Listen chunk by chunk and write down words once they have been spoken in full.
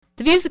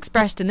The views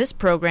expressed in this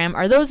program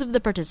are those of the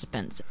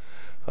participants.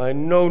 I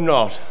know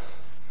not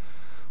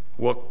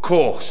what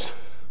course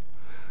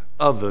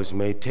others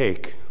may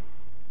take,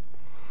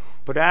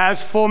 but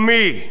as for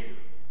me,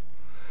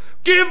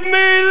 give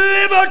me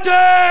liberty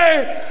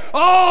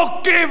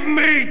or give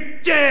me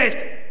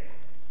death!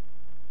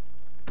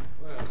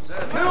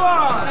 To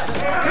arms,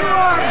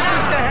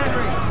 Mr.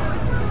 Henry!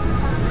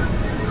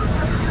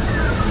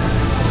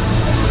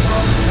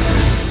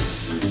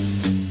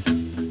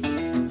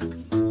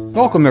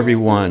 Welcome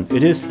everyone.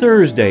 It is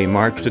Thursday,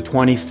 March the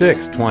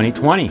 26th,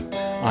 2020.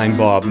 I'm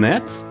Bob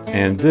Metz,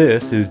 and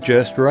this is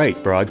Just Right,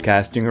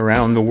 broadcasting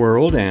around the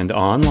world and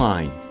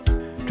online.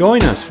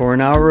 Join us for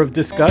an hour of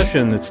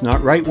discussion that's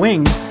not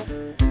right-wing,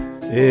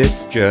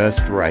 it's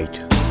just right.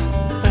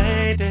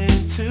 Fade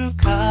into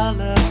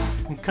color,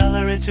 and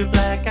color into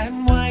black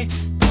and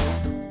white.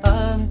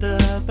 Under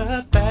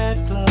the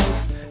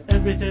bedclothes,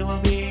 everything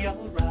will be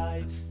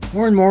alright.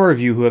 More and more of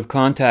you who have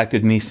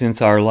contacted me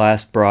since our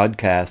last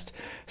broadcast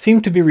seem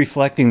to be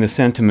reflecting the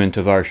sentiment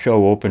of our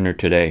show opener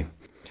today.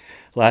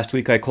 Last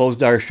week I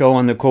closed our show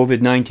on the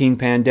COVID-19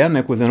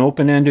 pandemic with an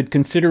open-ended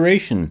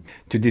consideration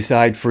to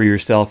decide for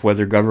yourself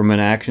whether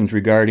government actions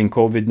regarding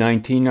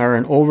COVID-19 are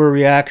an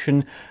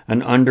overreaction,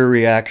 an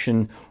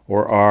underreaction,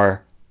 or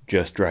are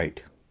just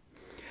right.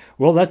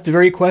 Well, that's the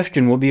very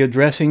question we'll be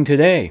addressing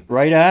today,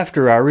 right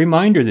after our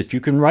reminder that you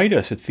can write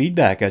us at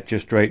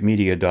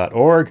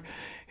feedback@justrightmedia.org,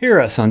 hear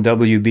us on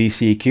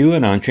WBCQ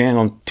and on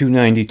channel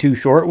 292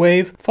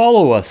 shortwave,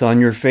 follow us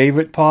on your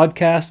favorite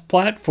podcast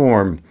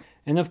platform,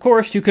 and of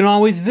course you can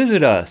always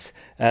visit us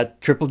at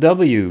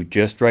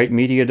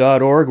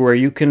www.justrightmedia.org, where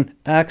you can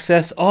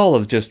access all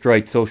of Just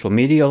Right's social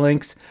media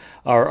links,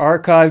 our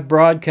archived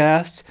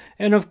broadcasts,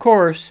 and of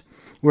course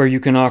where you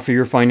can offer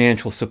your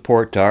financial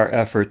support to our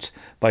efforts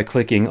by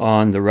clicking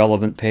on the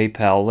relevant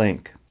PayPal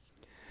link.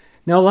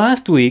 Now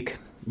last week,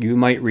 you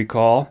might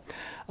recall,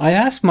 I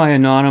asked my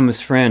anonymous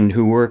friend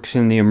who works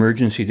in the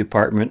emergency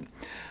department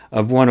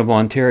of one of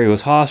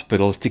Ontario's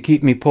hospitals to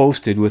keep me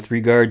posted with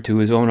regard to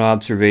his own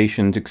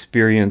observations,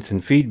 experience,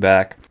 and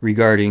feedback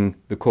regarding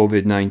the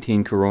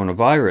COVID-19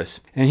 coronavirus.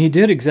 And he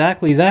did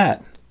exactly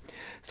that.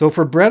 So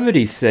for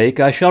brevity's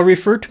sake, I shall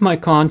refer to my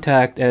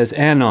contact as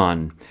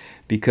Anon,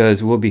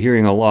 because we'll be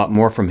hearing a lot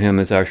more from him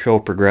as our show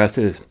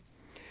progresses.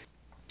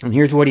 And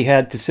here's what he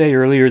had to say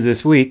earlier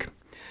this week.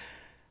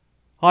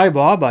 Hi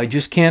Bob, I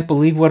just can't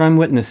believe what I'm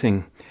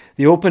witnessing.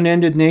 The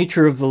open-ended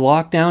nature of the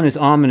lockdown is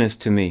ominous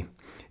to me.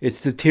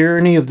 It's the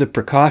tyranny of the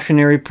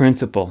precautionary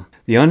principle.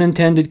 The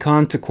unintended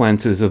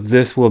consequences of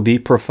this will be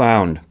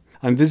profound.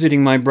 I'm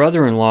visiting my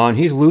brother-in-law and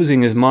he's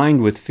losing his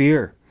mind with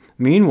fear.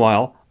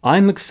 Meanwhile,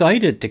 I'm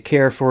excited to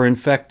care for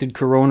infected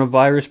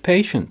coronavirus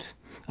patients.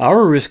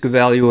 Our risk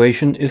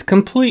evaluation is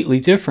completely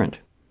different.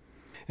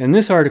 And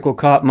this article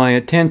caught my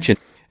attention.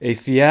 A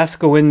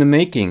fiasco in the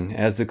making.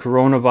 As the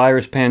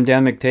coronavirus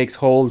pandemic takes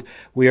hold,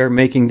 we are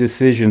making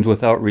decisions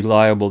without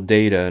reliable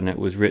data, and it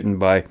was written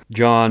by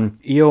John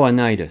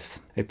Ioannidis,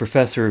 a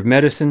professor of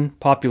medicine,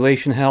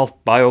 population health,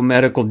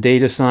 biomedical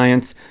data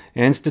science,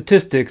 and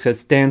statistics at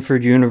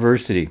Stanford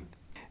University.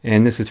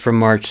 And this is from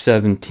March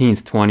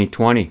 17th,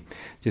 2020,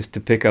 just to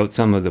pick out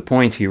some of the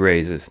points he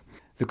raises.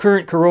 The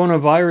current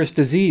coronavirus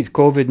disease,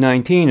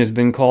 COVID-19, has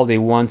been called a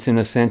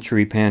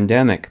once-in-a-century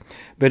pandemic,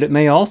 but it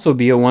may also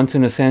be a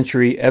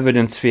once-in-a-century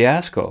evidence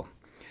fiasco.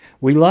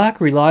 We lack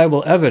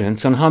reliable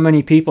evidence on how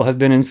many people have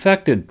been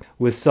infected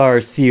with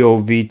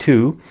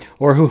SARS-CoV-2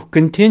 or who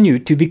continue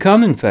to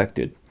become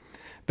infected.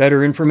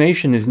 Better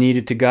information is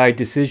needed to guide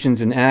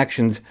decisions and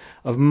actions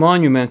of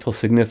monumental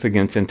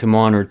significance and to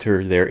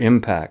monitor their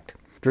impact.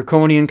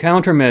 Draconian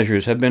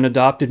countermeasures have been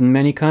adopted in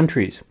many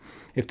countries.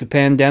 If the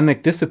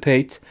pandemic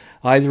dissipates,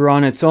 either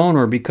on its own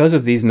or because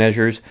of these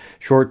measures,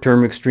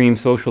 short-term extreme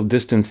social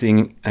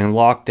distancing and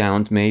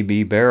lockdowns may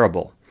be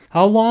bearable.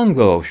 How long,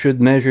 though,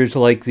 should measures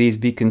like these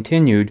be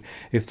continued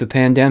if the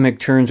pandemic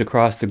churns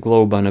across the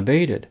globe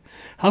unabated?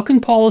 How can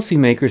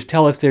policymakers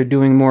tell if they're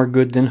doing more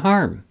good than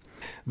harm?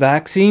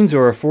 Vaccines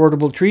or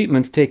affordable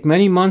treatments take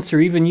many months or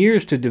even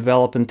years to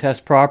develop and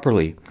test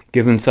properly.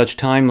 Given such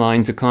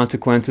timelines, the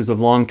consequences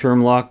of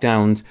long-term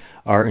lockdowns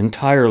are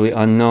entirely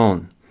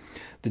unknown.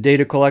 The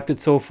data collected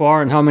so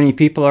far and how many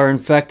people are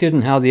infected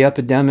and how the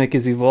epidemic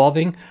is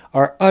evolving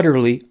are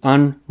utterly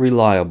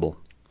unreliable.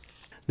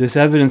 This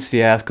evidence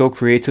fiasco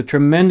creates a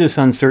tremendous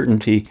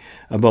uncertainty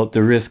about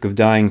the risk of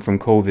dying from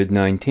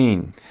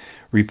COVID-19.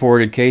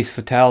 Reported case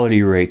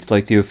fatality rates,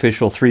 like the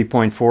official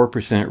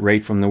 3.4%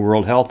 rate from the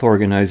World Health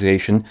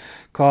Organization,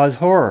 cause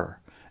horror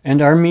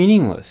and are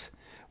meaningless.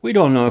 We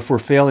don't know if we're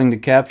failing to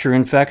capture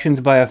infections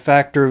by a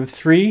factor of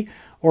 3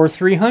 or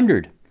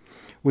 300.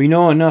 We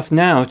know enough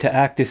now to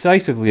act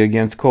decisively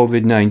against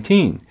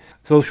COVID-19.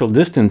 Social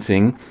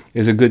distancing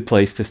is a good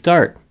place to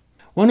start.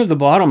 One of the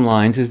bottom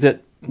lines is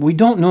that we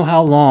don't know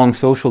how long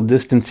social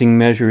distancing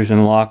measures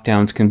and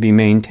lockdowns can be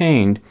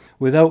maintained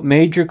without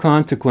major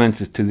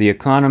consequences to the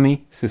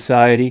economy,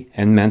 society,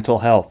 and mental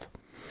health.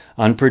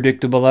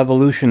 Unpredictable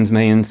evolutions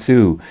may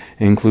ensue,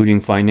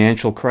 including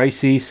financial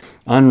crises,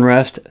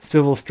 unrest,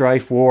 civil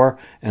strife, war,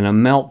 and a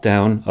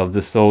meltdown of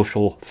the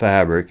social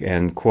fabric,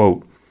 end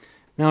quote.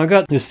 Now, I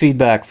got this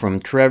feedback from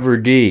Trevor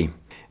D.,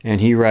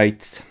 and he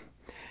writes,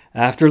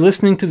 after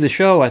listening to the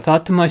show, I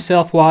thought to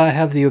myself why I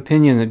have the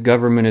opinion that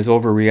government is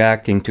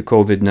overreacting to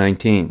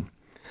COVID-19.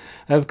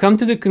 I have come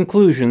to the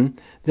conclusion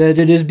that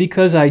it is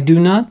because I do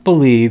not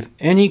believe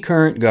any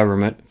current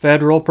government,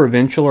 federal,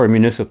 provincial, or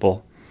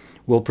municipal,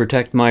 will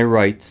protect my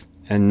rights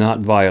and not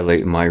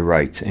violate my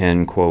rights,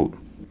 end quote.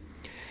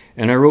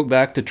 And I wrote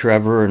back to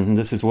Trevor, and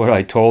this is what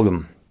I told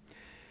him.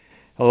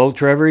 Hello,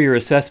 Trevor, your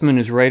assessment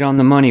is right on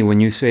the money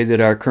when you say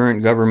that our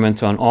current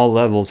governments on all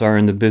levels are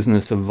in the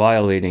business of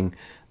violating,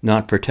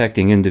 not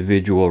protecting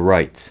individual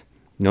rights.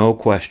 No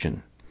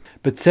question.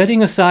 But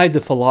setting aside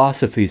the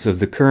philosophies of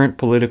the current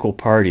political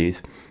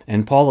parties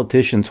and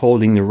politicians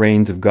holding the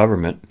reins of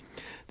government,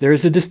 there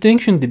is a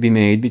distinction to be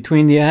made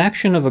between the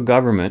action of a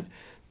government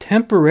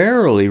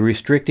temporarily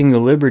restricting the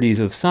liberties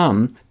of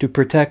some to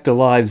protect the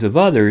lives of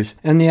others,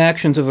 and the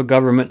actions of a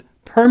government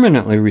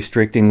permanently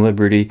restricting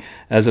liberty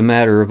as a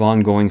matter of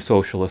ongoing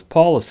socialist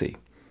policy.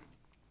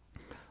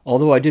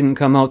 Although I didn't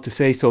come out to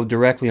say so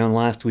directly on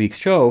last week's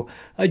show,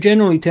 I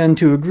generally tend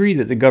to agree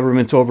that the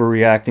government's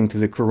overreacting to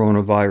the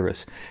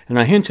coronavirus, and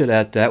I hinted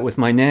at that with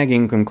my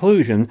nagging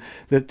conclusion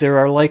that there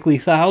are likely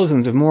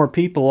thousands of more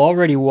people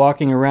already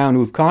walking around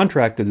who've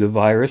contracted the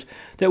virus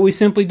that we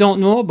simply don't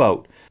know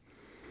about.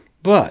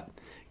 But,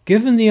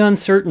 given the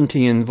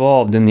uncertainty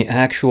involved in the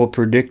actual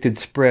predicted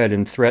spread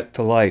and threat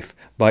to life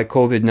by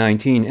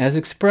COVID-19 as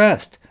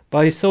expressed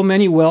by so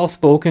many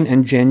well-spoken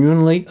and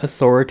genuinely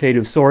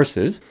authoritative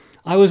sources,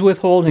 I was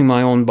withholding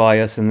my own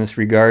bias in this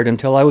regard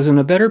until I was in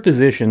a better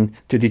position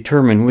to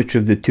determine which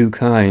of the two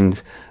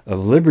kinds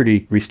of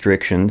liberty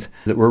restrictions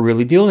that we're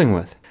really dealing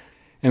with.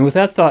 And with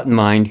that thought in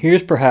mind,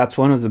 here's perhaps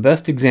one of the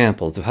best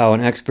examples of how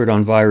an expert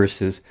on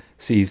viruses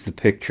sees the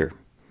picture.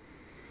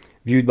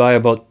 Viewed by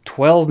about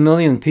 12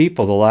 million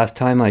people the last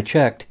time I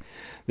checked,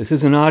 this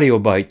is an audio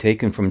bite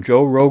taken from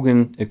Joe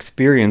Rogan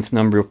Experience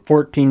number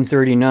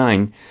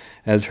 1439,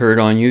 as heard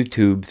on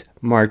YouTube's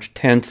March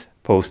 10th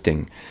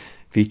posting,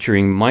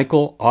 featuring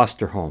Michael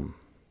Osterholm.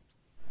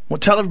 Well,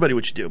 tell everybody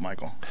what you do,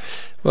 Michael.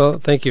 Well,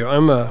 thank you.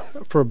 I'm,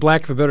 for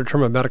lack of a better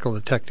term, a medical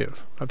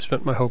detective. I've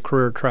spent my whole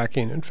career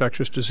tracking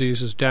infectious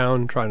diseases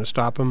down, trying to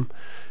stop them,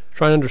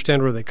 trying to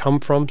understand where they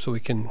come from so we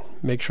can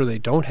make sure they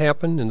don't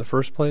happen in the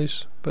first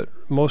place, but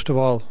most of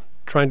all,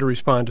 trying to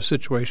respond to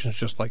situations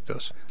just like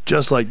this.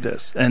 Just like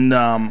this.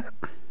 And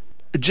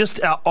just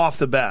off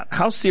the bat,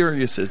 how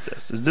serious is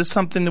this? Is this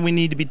something that we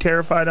need to be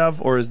terrified of,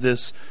 or is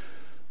this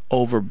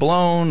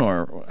overblown,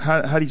 or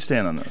how do you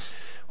stand on this?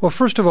 Well,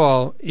 first of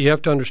all, you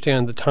have to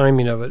understand the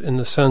timing of it in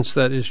the sense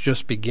that it's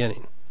just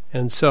beginning.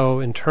 And so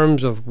in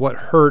terms of what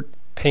hurt,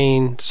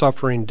 pain,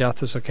 suffering,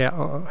 death has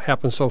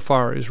happened so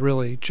far is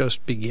really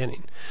just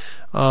beginning.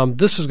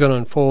 This is going to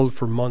unfold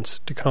for months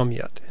to come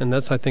yet, and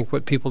that's, I think,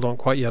 what people don't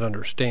quite yet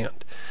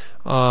understand.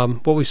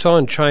 What we saw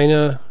in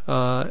China,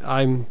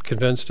 I'm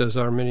convinced, as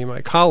are many of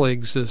my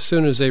colleagues, as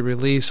soon as they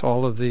release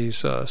all of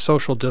these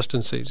social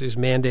distances, these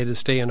mandated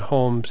stay in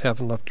homes,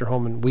 haven't left your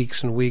home in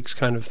weeks and weeks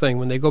kind of thing,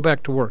 when they go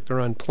back to work, they're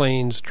on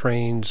planes,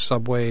 trains,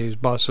 subways,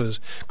 buses,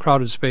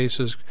 crowded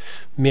spaces,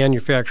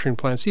 manufacturing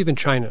plants. Even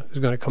China is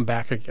going to come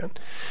back again.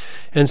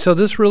 And so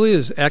this really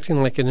is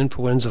acting like an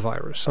influenza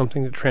virus,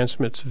 something that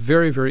transmits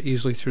very, very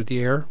easily through the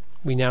air.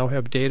 We now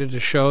have data to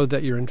show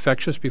that you're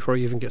infectious before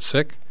you even get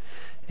sick.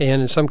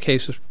 And in some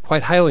cases,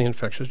 quite highly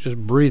infectious. Just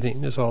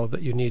breathing is all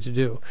that you need to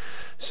do.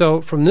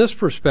 So from this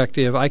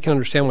perspective, I can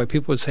understand why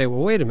people would say,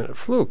 well, wait a minute,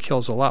 flu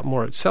kills a lot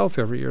more itself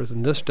every year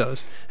than this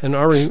does. And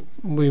I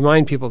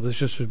remind people this is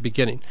just the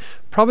beginning.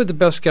 Probably the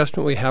best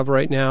guesstimate we have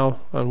right now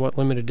on what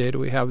limited data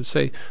we have would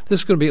say this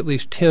is going to be at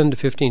least 10 to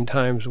 15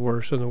 times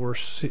worse than the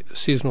worst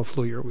seasonal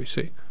flu year we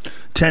see.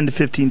 10 to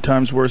 15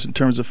 times worse in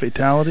terms of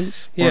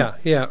fatalities? Yeah.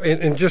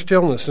 And just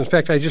illness. In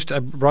fact, I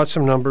brought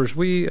some numbers.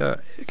 We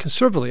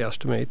conservatively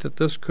estimate that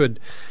this could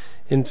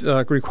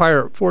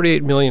require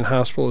 48 million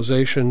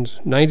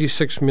hospitalizations,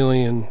 96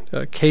 million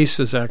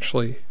cases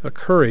actually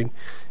occurring,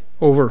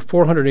 over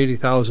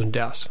 480,000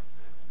 deaths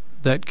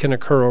that can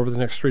occur over the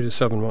next 3 to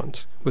 7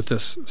 months with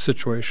this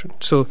situation.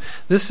 So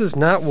this is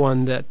not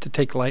one that to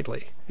take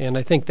lightly. And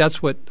I think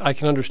that's what I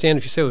can understand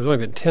if you say there's only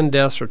been 10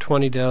 deaths or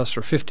 20 deaths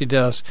or 50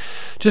 deaths.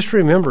 Just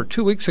remember,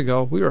 2 weeks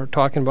ago, we were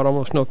talking about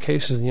almost no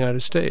cases in the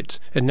United States.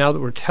 And now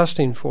that we're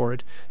testing for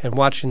it and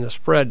watching the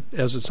spread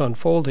as it's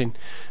unfolding,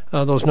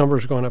 those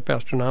numbers are going up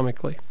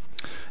astronomically.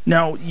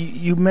 Now,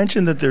 you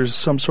mentioned that there's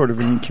some sort of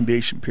an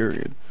incubation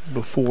period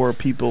before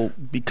people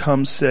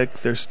become sick,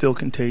 they're still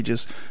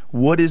contagious.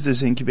 What is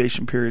this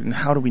incubation period, and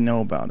how do we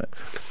know about it?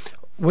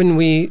 When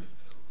we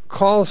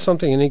call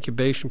something an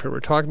incubation period, we're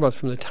talking about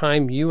from the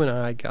time you and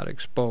I got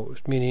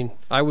exposed, meaning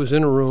I was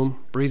in a room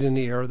breathing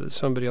the air that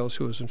somebody else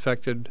who was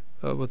infected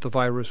with the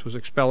virus was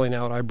expelling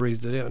out, I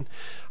breathed it in.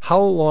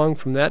 How long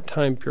from that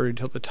time period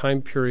till the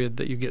time period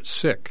that you get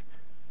sick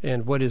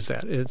And what is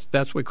that?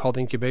 That's what we call the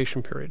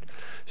incubation period.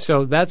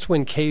 So that's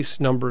when case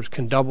numbers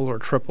can double or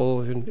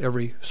triple in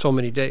every so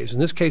many days. In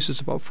this case, it's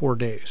about 4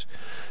 days.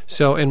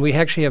 So, and we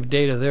actually have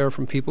data there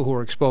from people who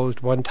were exposed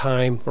one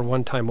time or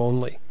one time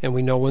only. And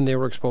we know when they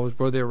were exposed,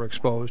 where they were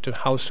exposed, and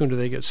how soon do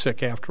they get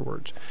sick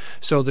afterwards.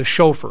 So the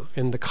chauffeur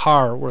in the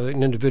car where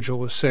an individual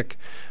was sick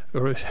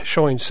or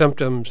showing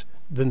symptoms,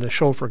 then the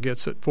chauffeur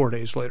gets it 4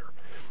 days later.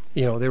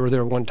 They were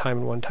there one time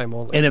and one time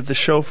only. And if the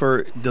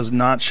chauffeur does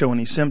not show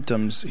any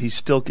symptoms, he's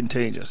still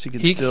contagious.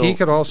 He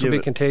could also be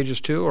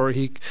contagious too,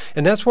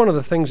 and that's one of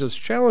the things that's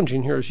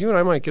challenging here is you and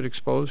I might get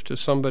exposed to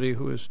somebody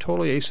who is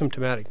totally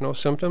asymptomatic, no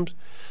symptoms.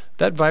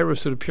 That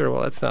virus would appear,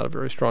 well, that's not a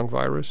very strong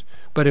virus.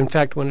 But in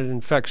fact, when it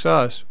infects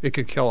us, it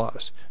could kill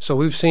us. So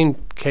we've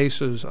seen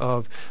cases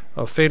of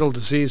fatal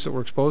disease that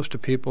were exposed to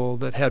people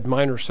that had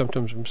minor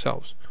symptoms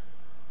themselves.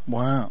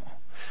 Wow.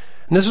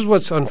 And this is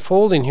what's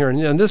unfolding here,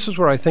 and this is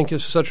where I think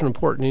is such an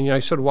important, and I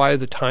said why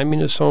the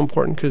timing is so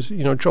important, because,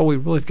 Joel, we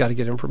really have got to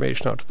get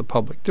information out to the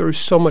public. There is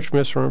so much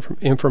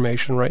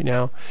misinformation right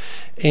now,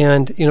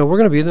 and, we're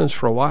going to be in this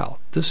for a while.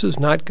 This is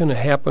not going to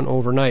happen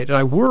overnight, and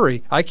I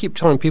worry. I keep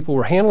telling people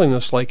we're handling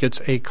this like it's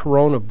a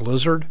corona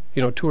blizzard,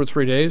 2 or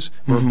 3 days,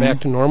 we're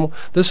back to normal.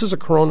 This is a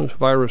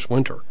coronavirus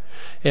winter,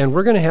 and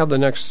we're going to have the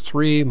next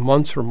 3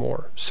 months or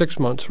more, 6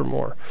 months or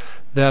more,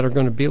 that are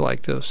going to be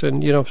like this.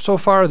 And, so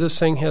far this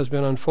thing has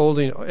been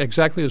unfolding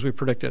exactly as we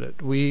predicted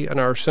it. We, in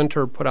our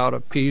center, put out a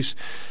piece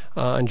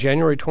on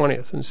January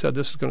 20th and said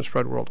this is going to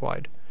spread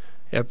worldwide.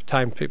 At the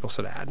time, people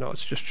said, no,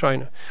 it's just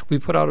China. We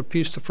put out a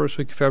piece the first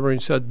week of February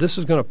and said this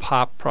is going to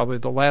pop probably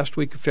the last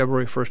week of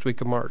February, first week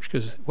of March,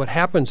 because what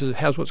happens is it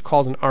has what's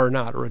called an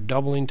R0, or a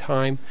doubling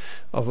time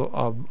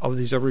of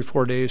these every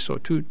 4 days. So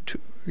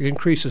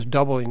increase is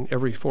doubling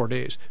every 4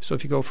 days. So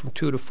if you go from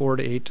 2 to 4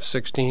 to 8 to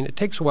 16, it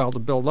takes a while to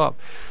build up.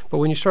 But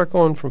when you start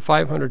going from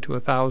 500 to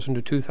 1,000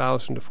 to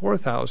 2,000 to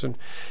 4,000,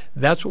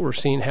 that's what we're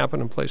seeing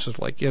happen in places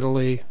like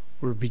Italy.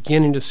 We're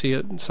beginning to see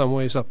it in some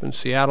ways up in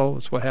Seattle.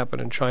 It's what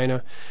happened in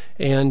China.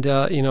 And,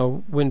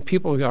 when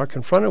people are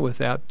confronted with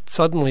that,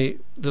 suddenly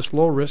this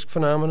low-risk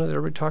phenomena that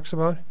everybody talks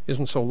about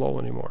isn't so low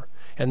anymore.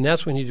 And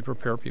that's what we need to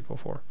prepare people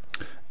for.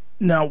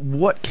 Now,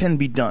 what can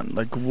be done?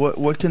 Like,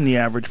 what can the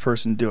average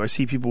person do? I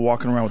see people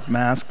walking around with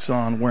masks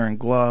on, wearing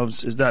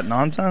gloves. Is that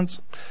nonsense?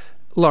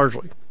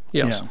 Largely,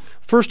 yes. Yeah.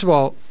 First of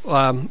all,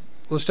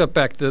 let's step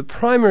back. The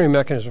primary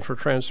mechanism for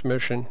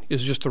transmission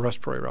is just the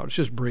respiratory route. It's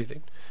just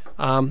breathing.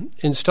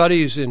 In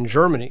studies in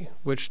Germany,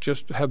 which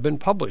just have been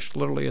published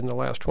literally in the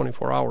last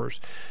 24 hours,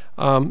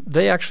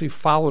 they actually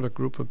followed a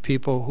group of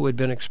people who had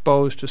been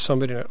exposed to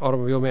somebody in an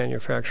automobile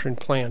manufacturing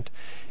plant.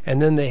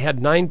 And then they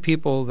had 9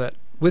 people that,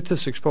 with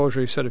this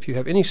exposure, he said, if you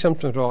have any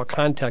symptoms at all,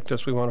 contact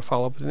us. We want to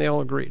follow up. And they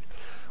all agreed.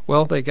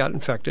 Well, they got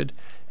infected.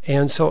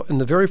 And so in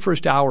the very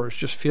first hours,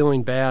 just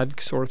feeling bad,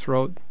 sore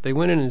throat, they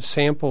went in and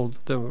sampled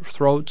their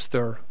throats,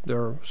 their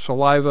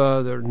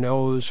saliva, their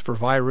nose for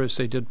virus.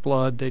 They did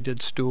blood, they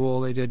did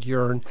stool, they did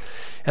urine.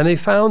 And they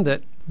found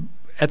that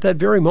at that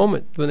very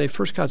moment, when they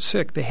first got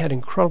sick, they had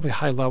incredibly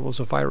high levels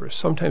of virus,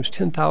 sometimes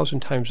 10,000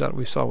 times that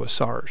we saw with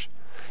SARS,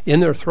 in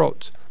their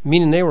throats,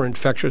 meaning they were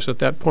infectious at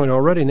that point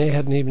already, and they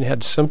hadn't even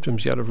had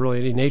symptoms yet of really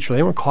any nature.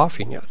 They weren't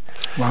coughing yet.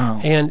 Wow.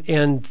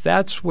 And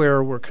that's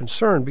where we're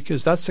concerned,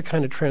 because that's the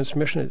kind of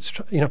transmission.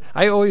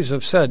 I always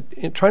have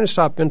said, trying to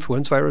stop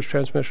influenza virus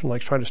transmission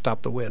like trying to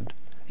stop the wind.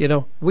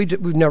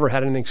 We've never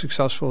had anything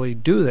successfully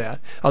do that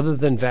other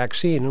than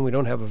vaccine, and we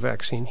don't have a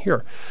vaccine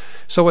here.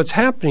 So what's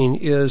happening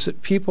is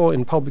that people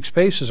in public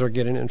spaces are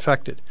getting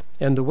infected.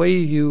 And the way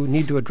you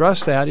need to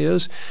address that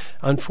is,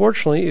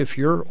 unfortunately, if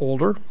you're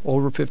older,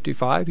 over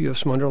 55, you have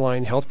some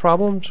underlying health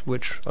problems,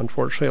 which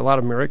unfortunately a lot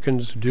of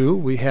Americans do.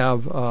 We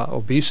have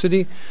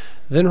obesity.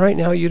 Then right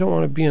now you don't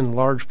want to be in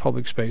large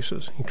public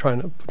spaces. You're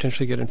trying to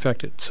potentially get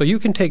infected. So you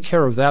can take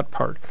care of that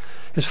part.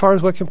 As far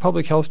as what can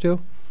public health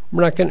do,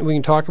 we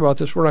can talk about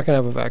this. We're not going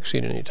to have a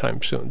vaccine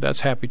anytime soon. That's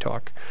happy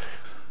talk.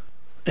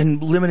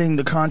 And limiting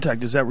the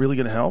contact, is that really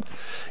going to help?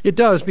 It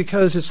does,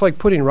 because it's like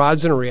putting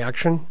rods in a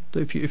reaction.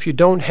 If you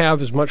don't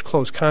have as much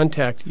close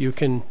contact, you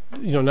can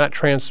not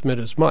transmit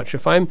as much.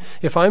 If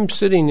I'm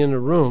sitting in a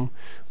room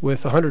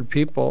with 100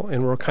 people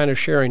and we're kind of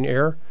sharing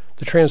air,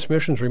 the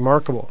transmission's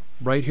remarkable.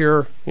 Right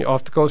here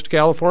off the coast of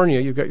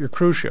California, you've got your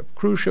cruise ship.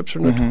 Cruise ships are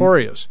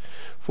notorious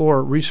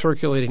for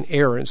recirculating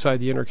air inside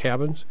the inner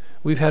cabins.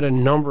 We've had a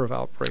number of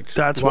outbreaks.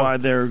 That's why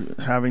they're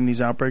having these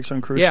outbreaks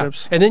on cruise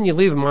ships? And then you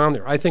leave them on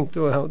there. I think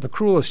the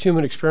cruelest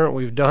human experiment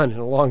we've done in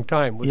a long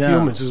time with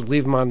humans is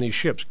leave them on these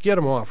ships. Get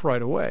them off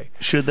right away.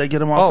 Should they get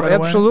them off right away?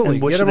 Oh, absolutely.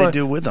 And what should they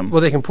do with them?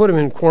 Well, they can put them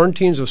in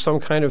quarantines of some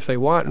kind if they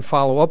want and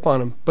follow up on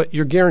them. But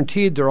you're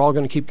guaranteed they're all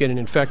going to keep getting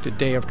infected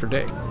day after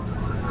day.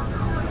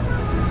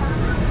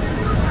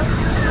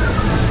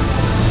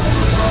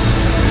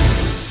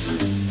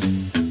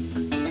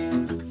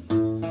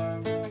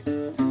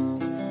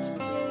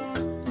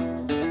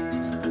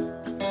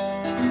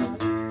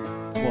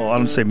 I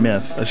don't say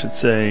myth, I should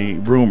say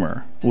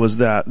rumor, was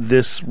that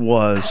this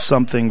was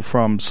something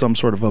from some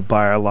sort of a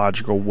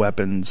biological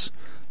weapons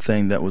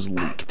thing that was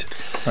leaked.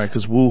 Right,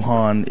 because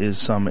Wuhan is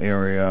some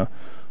area,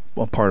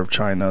 a part of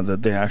China,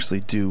 that they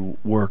actually do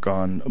work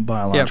on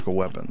biological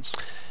weapons.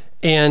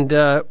 And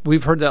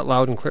we've heard that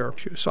loud and clear.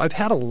 So I've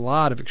had a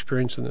lot of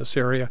experience in this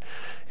area.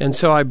 And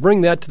so I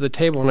bring that to the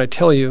table and I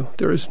tell you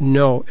there is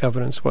no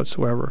evidence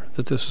whatsoever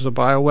that this is a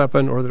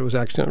bioweapon or that it was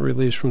accidentally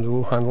released from the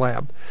Wuhan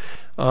lab.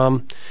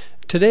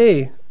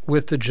 Today,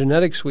 with the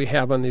genetics we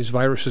have on these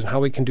viruses and how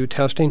we can do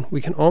testing,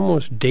 we can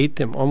almost date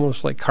them,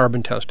 almost like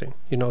carbon testing.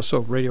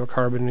 So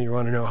radiocarbon, you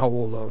want to know how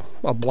old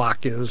a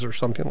block is or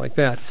something like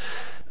that.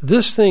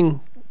 This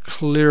thing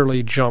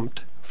clearly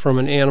jumped from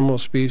an animal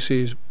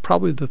species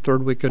probably the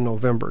third week of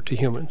November to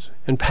humans.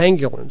 And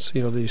pangolins,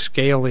 these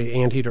scaly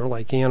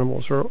anteater-like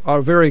animals, are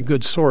a very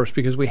good source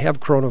because we have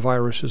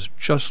coronaviruses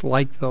just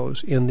like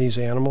those in these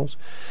animals.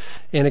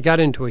 And it got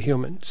into a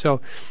human. So,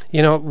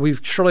 we've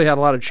surely had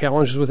a lot of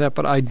challenges with that,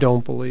 but I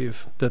don't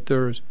believe that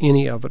there's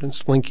any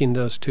evidence linking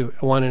this to,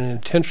 one, an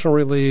intentional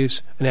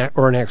release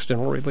or an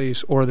accidental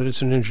release, or that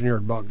it's an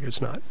engineered bug.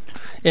 It's not.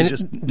 And it's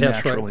just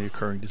naturally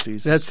occurring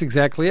diseases. That's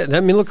exactly it. I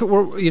mean, look at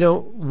where,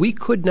 we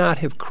could not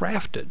have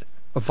crafted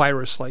a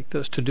virus like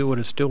this to do what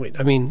it's doing.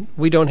 I mean,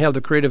 we don't have the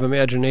creative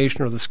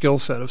imagination or the skill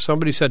set. If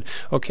somebody said,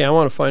 okay, I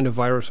want to find a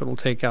virus that will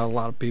take out a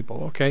lot of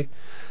people, okay?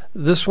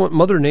 This one,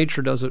 Mother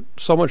Nature does it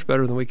so much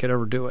better than we could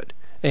ever do it.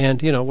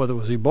 And, whether it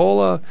was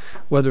Ebola,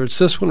 whether it's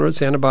this one or it's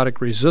antibiotic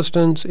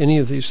resistance, any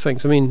of these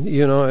things. I mean,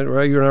 you and I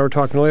were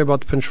talking earlier about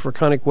the potential for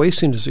chronic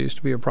wasting disease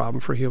to be a problem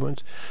for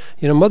humans.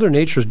 Mother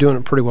Nature's doing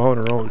it pretty well on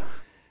her own.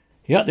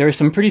 Yeah, there are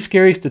some pretty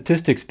scary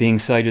statistics being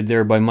cited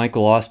there by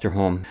Michael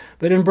Osterholm.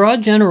 But in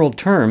broad general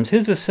terms,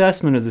 his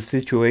assessment of the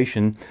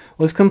situation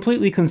was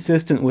completely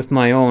consistent with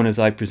my own as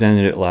I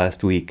presented it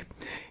last week,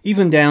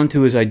 even down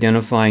to his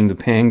identifying the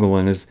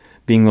pangolin as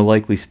being the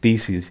likely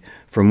species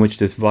from which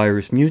this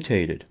virus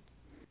mutated.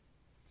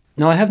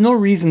 Now, I have no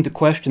reason to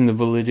question the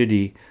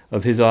validity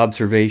of his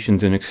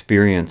observations and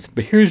experience,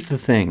 but here's the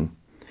thing.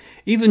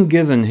 Even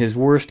given his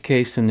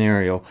worst-case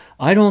scenario,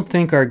 I don't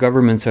think our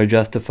governments are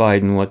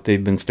justified in what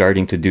they've been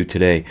starting to do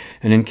today,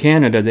 and in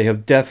Canada they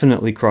have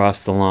definitely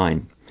crossed the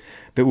line.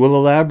 But we'll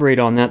elaborate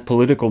on that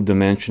political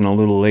dimension a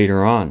little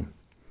later on.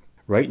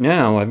 Right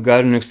now, I've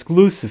got an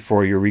exclusive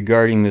for you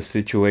regarding this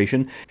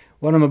situation.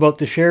 What I'm about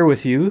to share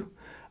with you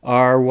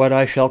are what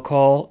I shall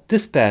call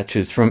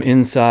dispatches from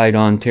inside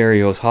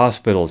Ontario's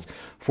hospitals,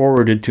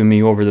 forwarded to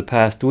me over the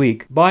past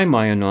week by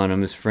my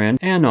anonymous friend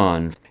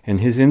Anon. And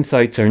his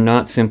insights are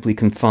not simply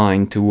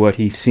confined to what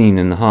he's seen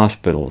in the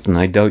hospitals, and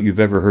I doubt you've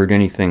ever heard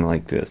anything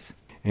like this.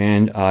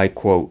 And I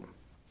quote,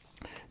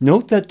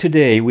 "Note that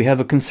today we have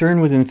a concern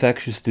with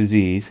infectious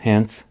disease,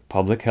 hence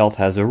public health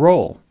has a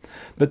role.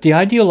 But the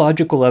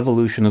ideological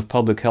evolution of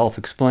public health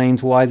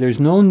explains why there's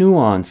no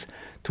nuance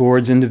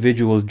towards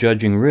individuals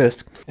judging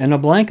risk and a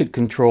blanket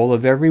control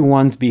of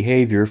everyone's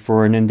behavior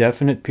for an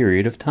indefinite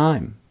period of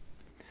time.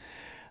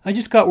 I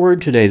just got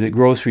word today that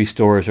grocery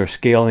stores are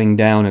scaling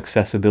down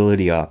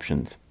accessibility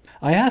options.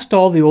 I asked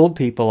all the old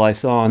people I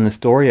saw in the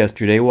store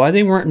yesterday why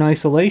they weren't in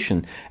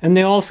isolation, and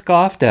they all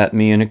scoffed at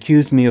me and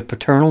accused me of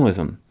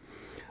paternalism.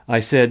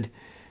 I said,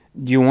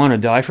 do you want to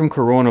die from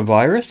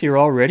coronavirus? You're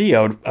already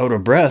out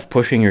of breath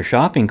pushing your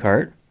shopping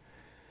cart.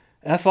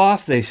 F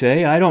off, they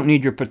say. I don't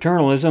need your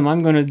paternalism.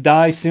 I'm going to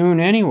die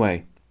soon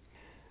anyway.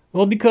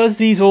 Well, because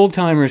these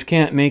old-timers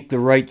can't make the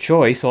right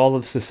choice, all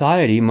of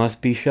society must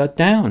be shut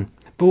down.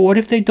 But what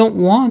if they don't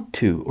want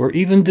to, or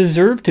even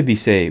deserve to be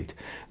saved?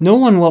 No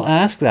one will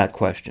ask that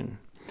question.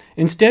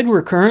 Instead,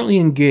 we're currently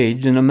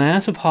engaged in a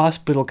massive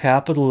hospital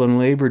capital and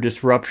labor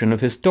disruption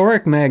of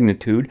historic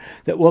magnitude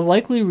that will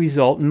likely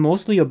result in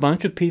mostly a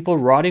bunch of people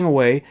rotting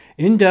away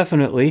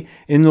indefinitely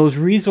in those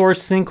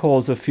resource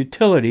sinkholes of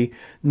futility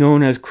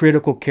known as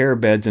critical care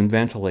beds and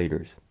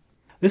ventilators.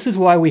 This is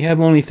why we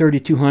have only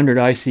 3,200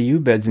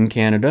 ICU beds in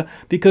Canada,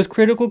 because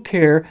critical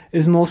care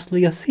is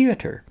mostly a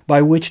theater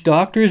by which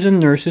doctors and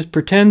nurses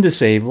pretend to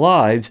save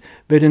lives,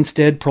 but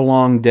instead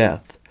prolong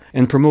death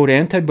and promote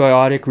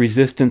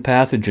antibiotic-resistant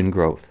pathogen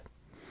growth.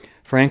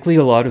 Frankly,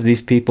 a lot of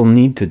these people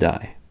need to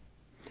die.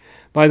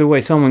 By the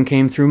way, someone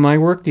came through my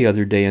work the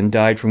other day and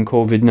died from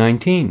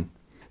COVID-19.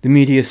 The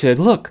media said,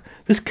 look,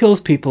 this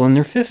kills people in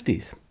their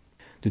 50s.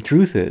 The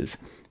truth is,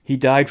 he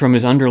died from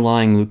his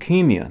underlying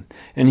leukemia,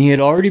 and he had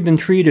already been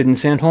treated and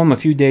sent home a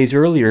few days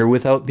earlier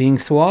without being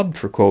swabbed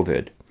for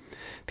COVID.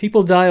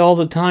 People die all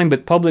the time,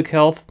 but public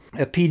health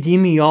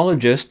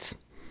epidemiologists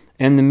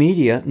and the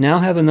media now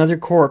have another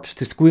corpse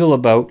to squeal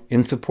about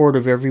in support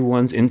of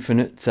everyone's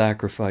infinite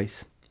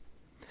sacrifice.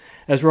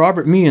 As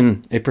Robert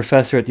Meehan, a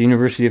professor at the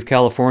University of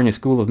California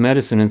School of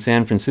Medicine in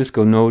San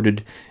Francisco,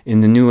 noted in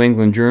the New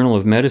England Journal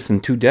of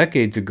Medicine 2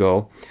 decades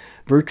ago,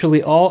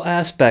 virtually all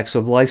aspects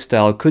of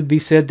lifestyle could be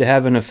said to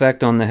have an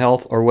effect on the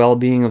health or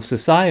well-being of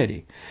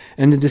society,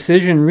 and the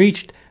decision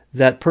reached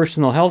that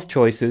personal health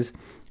choices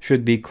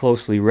should be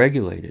closely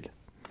regulated.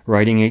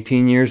 Writing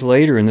 18 years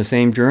later in the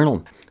same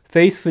journal,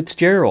 Faith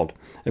Fitzgerald,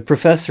 a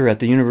professor at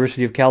the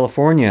University of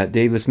California at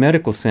Davis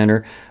Medical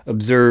Center,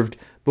 observed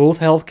both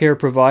healthcare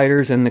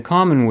providers and the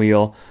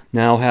commonweal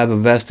now have a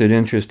vested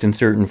interest in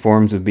certain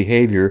forms of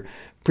behavior,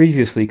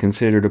 previously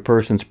considered a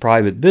person's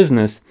private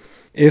business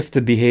if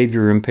the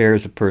behavior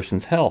impairs a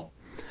person's health.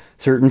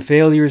 Certain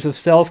failures of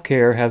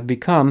self-care have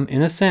become,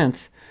 in a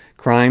sense,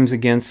 crimes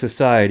against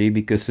society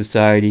because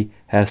society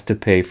has to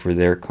pay for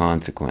their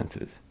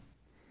consequences.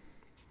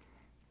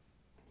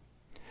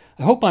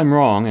 I hope I'm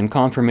wrong, and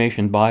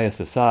confirmation bias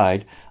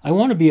aside, I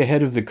want to be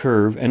ahead of the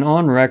curve and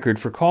on record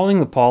for calling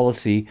the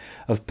policy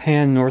of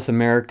pan-North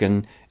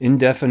American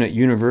indefinite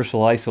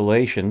universal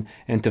isolation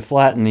and to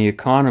flatten the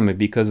economy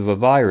because of a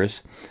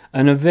virus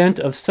an event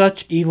of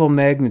such evil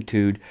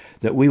magnitude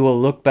that we will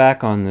look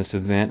back on this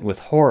event with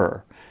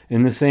horror,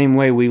 in the same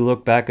way we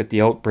look back at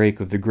the outbreak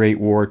of the Great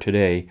War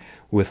today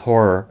with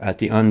horror at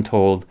the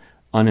untold,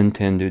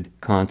 unintended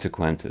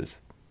consequences.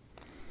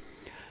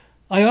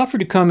 I offered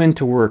to come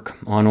into work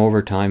on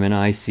overtime in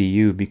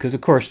ICU because,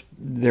 of course,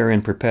 they're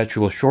in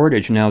perpetual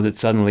shortage now that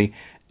suddenly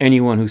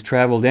anyone who's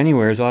traveled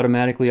anywhere is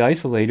automatically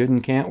isolated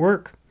and can't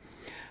work.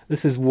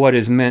 This is what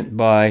is meant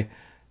by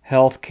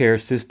healthcare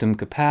system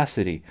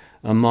capacity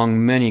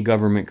among many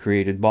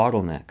government-created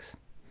bottlenecks.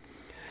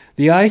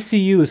 The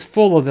ICU is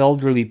full of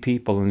elderly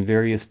people in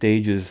various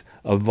stages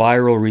of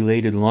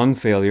viral-related lung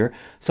failure.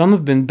 Some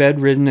have been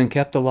bedridden and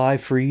kept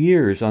alive for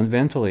years on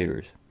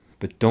ventilators.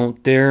 But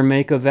don't dare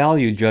make a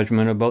value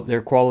judgment about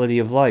their quality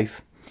of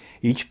life.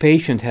 Each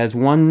patient has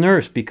one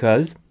nurse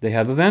because they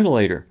have a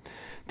ventilator.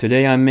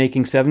 Today I'm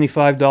making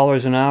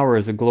 $75 an hour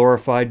as a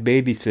glorified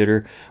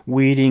babysitter,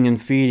 weeding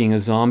and feeding a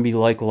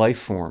zombie-like life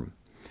form.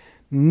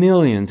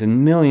 Millions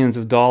and millions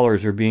of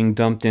dollars are being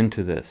dumped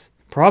into this,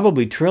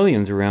 probably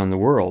trillions around the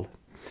world.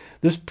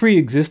 This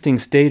pre-existing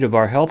state of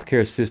our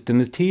healthcare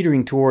system is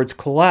teetering towards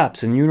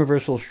collapse and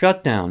universal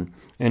shutdown,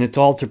 and it's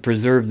all to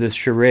preserve this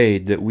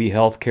charade that we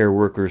healthcare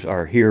workers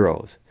are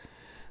heroes.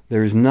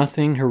 There's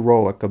nothing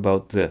heroic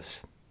about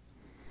this.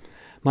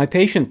 My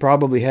patient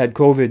probably had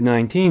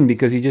COVID-19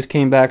 because he just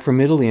came back from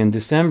Italy in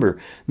December,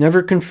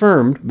 never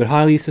confirmed but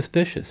highly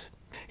suspicious.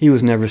 He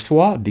was never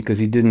swabbed because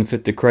he didn't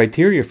fit the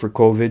criteria for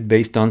COVID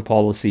based on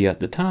policy at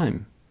the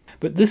time.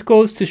 But this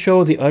goes to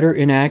show the utter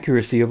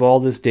inaccuracy of all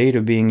this data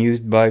being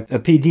used by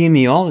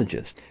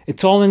epidemiologists.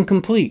 It's all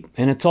incomplete,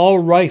 and it's all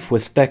rife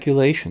with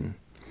speculation.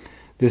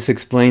 This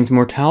explains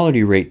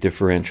mortality rate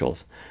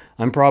differentials.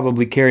 I'm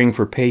probably caring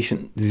for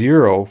patient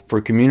 0 for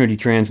community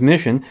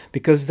transmission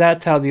because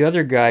that's how the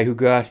other guy who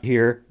got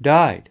here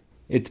died.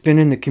 It's been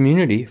in the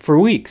community for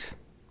weeks.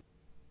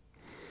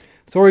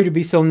 Sorry to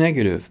be so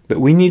negative,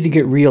 but we need to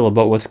get real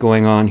about what's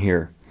going on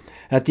here.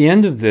 At the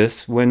end of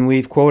this, when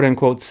we've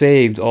quote-unquote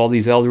saved all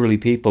these elderly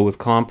people with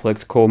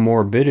complex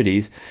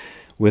comorbidities,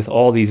 with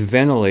all these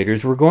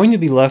ventilators, we're going to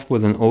be left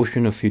with an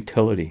ocean of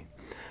futility.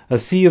 A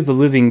sea of the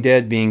living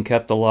dead being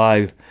kept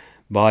alive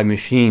by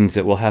machines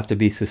that will have to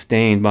be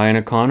sustained by an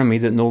economy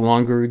that no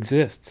longer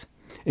exists.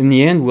 In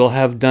the end, we'll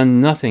have done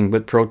nothing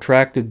but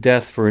protracted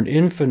death for an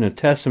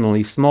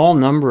infinitesimally small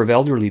number of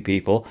elderly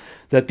people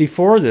that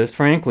before this,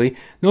 frankly,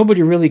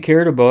 nobody really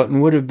cared about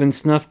and would have been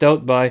snuffed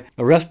out by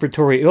a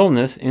respiratory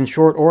illness in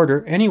short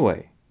order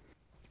anyway.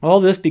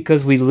 All this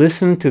because we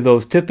listened to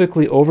those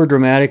typically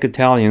overdramatic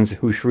Italians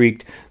who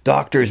shrieked,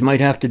 "Doctors might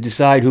have to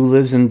decide who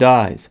lives and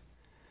dies."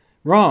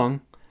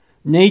 Wrong.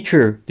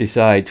 Nature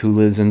decides who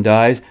lives and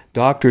dies.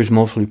 Doctors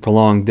mostly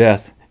prolong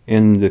death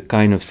in the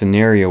kind of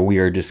scenario we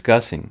are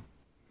discussing.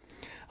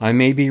 I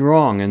may be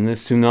wrong, and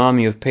this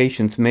tsunami of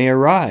patients may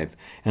arrive,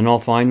 and I'll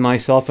find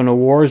myself in a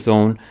war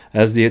zone,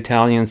 as the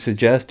Italians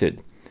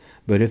suggested.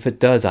 But if it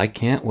does, I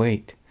can't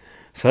wait.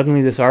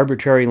 Suddenly this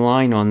arbitrary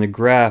line on the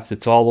graph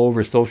that's all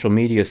over social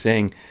media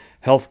saying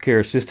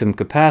healthcare system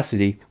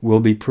capacity will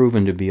be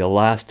proven to be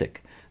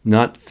elastic,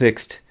 not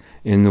fixed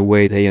in the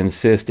way they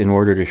insist in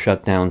order to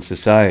shut down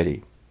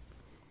society.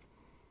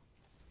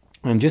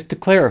 And just to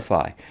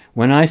clarify,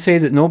 when I say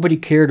that nobody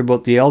cared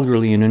about the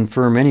elderly and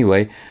infirm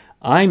anyway,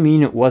 I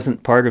mean it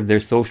wasn't part of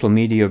their social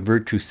media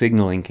virtue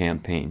signaling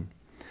campaign.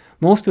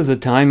 Most of the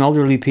time,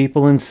 elderly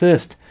people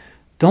insist,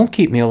 "Don't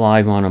keep me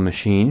alive on a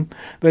machine."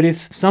 But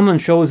if someone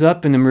shows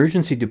up in the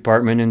emergency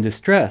department in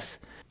distress,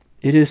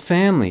 it is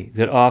family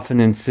that often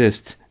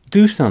insists,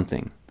 "Do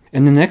something."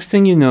 And the next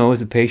thing you know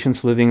is the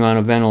patient's living on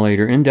a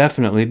ventilator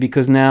indefinitely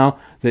because now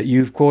that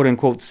you've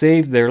quote-unquote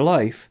saved their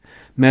life,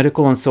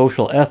 medical and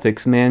social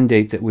ethics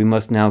mandate that we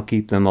must now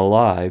keep them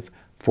alive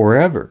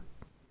forever.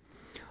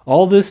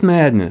 All this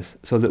madness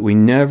so that we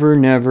never,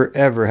 never,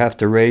 ever have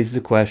to raise the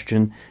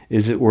question,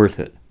 is it worth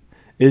it?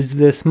 Is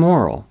this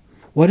moral?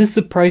 What is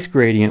the price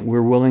gradient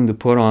we're willing to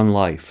put on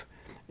life?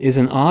 Is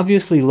an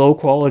obviously low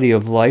quality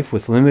of life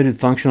with limited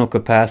functional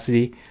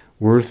capacity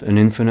worth an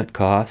infinite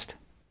cost?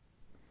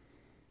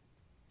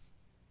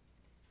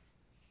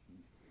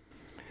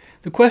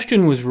 The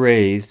question was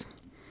raised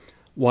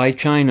why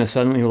China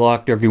suddenly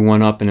locked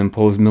everyone up and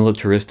imposed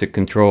militaristic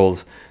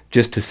controls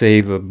just to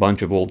save a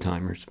bunch of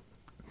old-timers.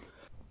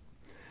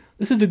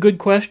 This is a good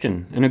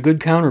question and a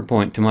good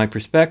counterpoint to my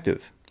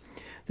perspective.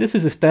 This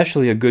is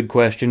especially a good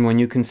question when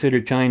you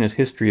consider China's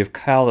history of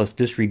callous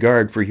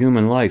disregard for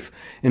human life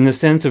in the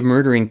sense of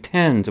murdering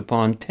tens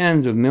upon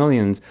tens of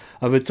millions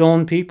of its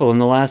own people in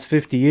the last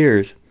 50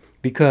 years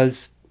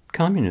because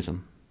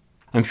communism.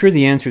 I'm sure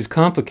the answer is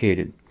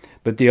complicated,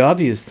 but the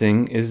obvious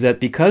thing is that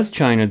because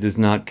China does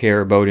not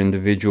care about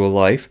individual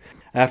life,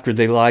 after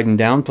they lied and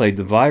downplayed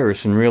the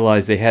virus and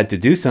realized they had to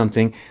do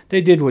something,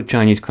 they did what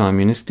Chinese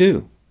communists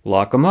do: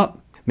 lock them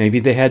up. Maybe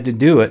they had to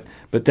do it,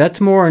 but that's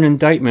more an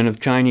indictment of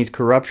Chinese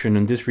corruption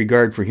and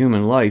disregard for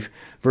human life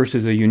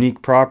versus a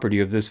unique property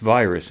of this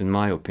virus, in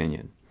my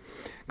opinion.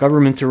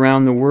 Governments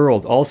around the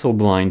world, also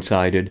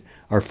blindsided,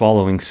 are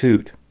following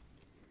suit.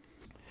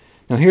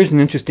 Now here's an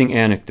interesting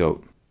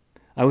anecdote.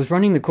 I was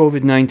running the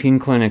COVID-19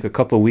 clinic a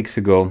couple of weeks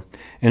ago,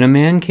 and a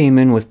man came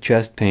in with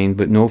chest pain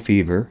but no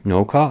fever,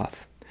 no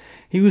cough.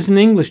 He was an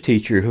English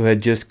teacher who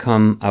had just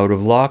come out of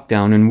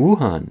lockdown in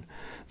Wuhan,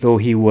 though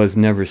he was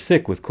never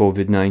sick with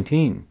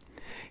COVID-19.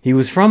 He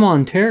was from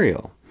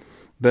Ontario,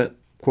 but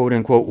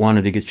quote-unquote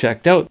wanted to get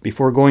checked out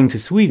before going to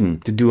Sweden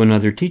to do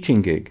another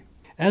teaching gig.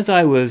 As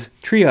I was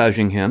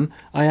triaging him,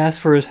 I asked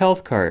for his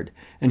health card,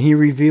 and he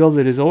revealed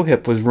that his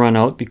OHIP was run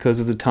out because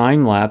of the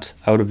time lapse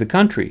out of the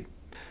country.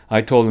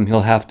 I told him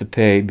he'll have to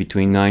pay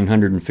between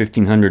 $900 and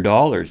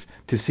 $1,500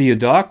 to see a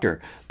doctor,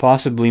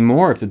 possibly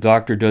more if the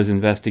doctor does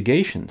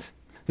investigations.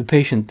 The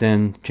patient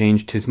then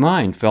changed his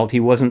mind, felt he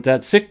wasn't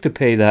that sick to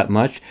pay that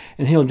much,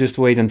 and he'll just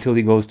wait until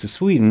he goes to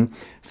Sweden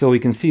so he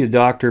can see a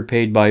doctor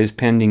paid by his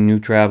pending new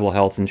travel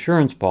health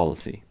insurance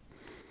policy.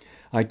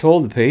 I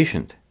told the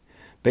patient,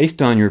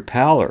 based on your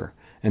pallor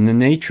and the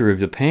nature of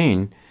the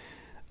pain,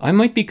 I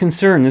might be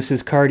concerned this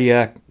is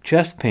cardiac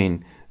chest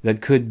pain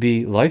that could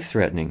be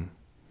life-threatening.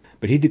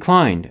 But he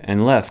declined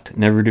and left,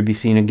 never to be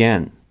seen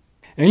again.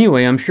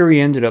 Anyway, I'm sure he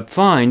ended up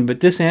fine, but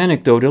this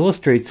anecdote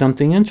illustrates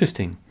something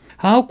interesting: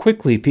 how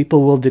quickly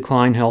people will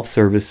decline health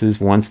services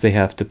once they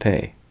have to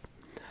pay.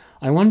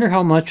 I wonder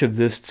how much of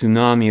this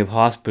tsunami of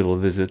hospital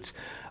visits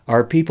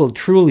are people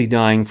truly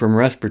dying from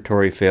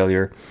respiratory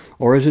failure,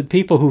 or is it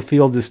people who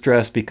feel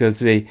distressed because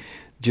they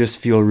just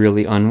feel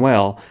really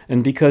unwell,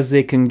 and because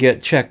they can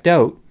get checked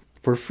out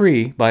for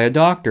free by a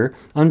doctor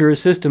under a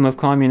system of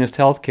communist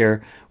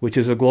healthcare which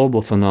is a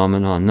global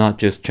phenomenon, not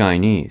just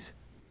Chinese.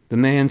 The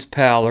man's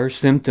pallor,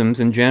 symptoms,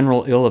 and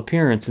general ill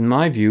appearance, in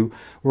my view,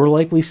 were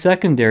likely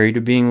secondary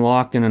to being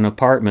locked in an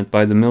apartment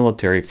by the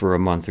military for a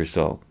month or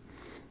so.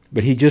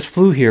 But he just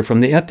flew here from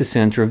the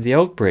epicenter of the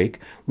outbreak,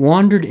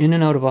 wandered in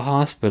and out of a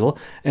hospital,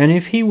 and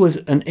if he was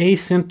an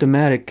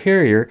asymptomatic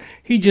carrier,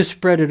 he just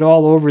spread it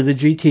all over the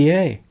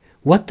GTA.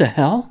 What the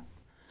hell?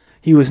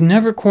 He was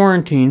never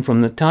quarantined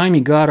from the time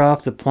he got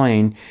off the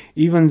plane,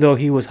 even though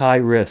he was high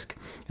risk,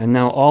 and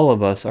now all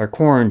of us are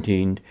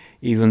quarantined,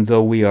 even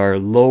though we are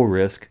low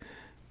risk,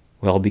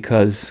 well,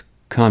 because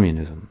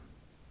communism.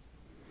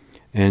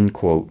 End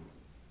quote.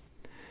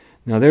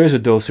 Now there's a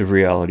dose of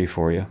reality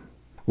for you.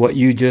 What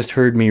you just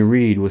heard me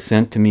read was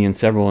sent to me in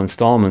several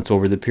installments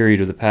over the period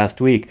of the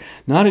past week.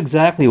 Not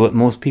exactly what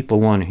most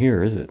people want to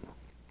hear, is it?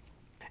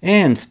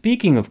 And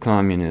speaking of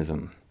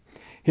communism,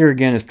 here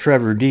again is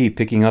Trevor D.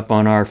 picking up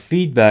on our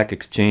feedback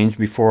exchange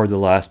before the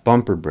last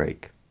bumper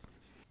break.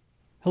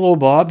 Hello,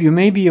 Bob. You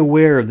may be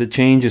aware of the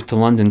changes to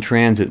London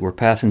Transit where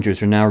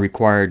passengers are now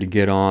required to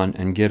get on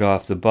and get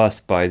off the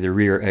bus by the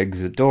rear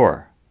exit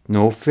door.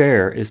 No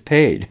fare is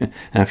paid.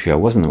 Actually, I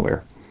wasn't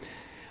aware.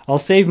 I'll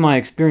save my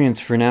experience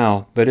for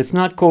now, but it's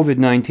not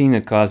COVID-19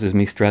 that causes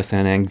me stress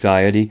and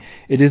anxiety.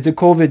 It is the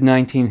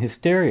COVID-19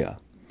 hysteria.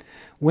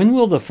 When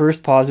will the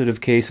first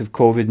positive case of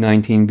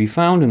COVID-19 be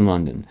found in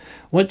London?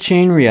 What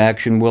chain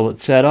reaction will it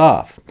set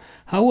off?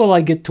 How will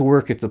I get to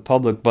work if the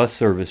public bus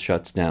service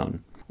shuts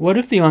down? What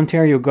if the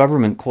Ontario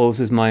government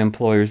closes my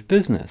employer's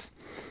business?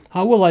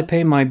 How will I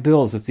pay my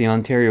bills if the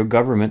Ontario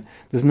government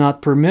does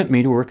not permit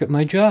me to work at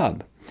my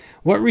job?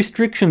 What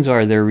restrictions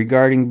are there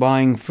regarding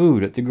buying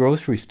food at the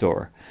grocery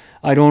store?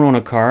 I don't own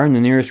a car, and the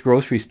nearest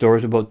grocery store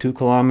is about 2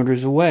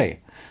 kilometers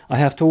away. I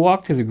have to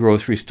walk to the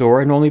grocery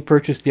store and only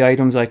purchase the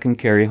items I can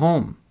carry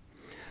home.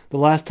 The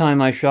last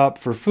time I shopped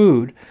for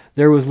food,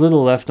 there was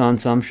little left on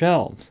some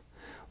shelves.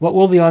 What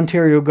will the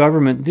Ontario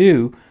government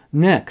do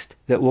next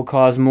that will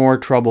cause more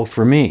trouble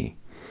for me?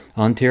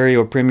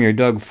 Ontario Premier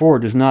Doug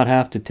Ford does not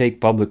have to take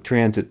public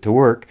transit to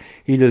work.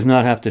 He does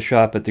not have to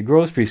shop at the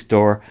grocery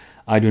store.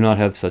 I do not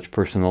have such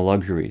personal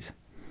luxuries.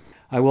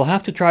 I will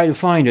have to try to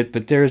find it,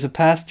 but there is a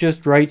Past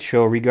Just Right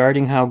show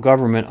regarding how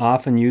government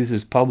often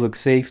uses public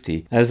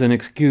safety as an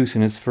excuse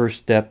in its first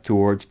step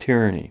towards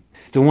tyranny.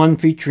 It's the one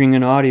featuring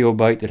an audio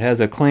bite that has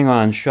a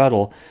Klingon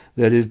shuttle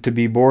that is to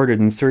be boarded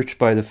and searched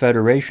by the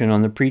Federation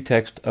on the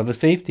pretext of a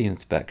safety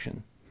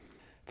inspection.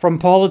 From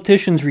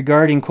politicians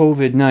regarding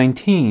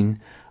COVID-19,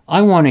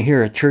 I want to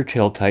hear a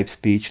Churchill-type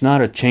speech, not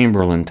a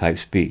Chamberlain-type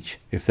speech,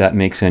 if that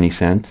makes any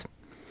sense.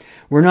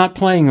 We're not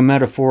playing a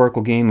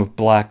metaphorical game of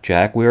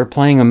blackjack. We are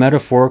playing a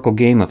metaphorical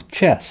game of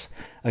chess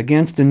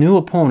against a new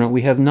opponent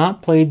we have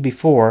not played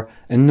before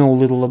and know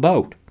little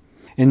about.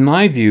 In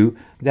my view,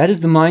 that is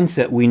the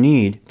mindset we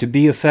need to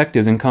be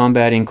effective in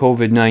combating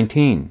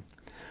COVID-19.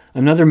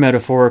 Another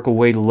metaphorical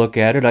way to look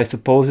at it, I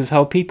suppose, is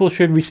how people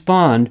should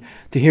respond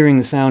to hearing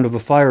the sound of a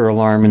fire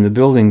alarm in the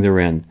building they're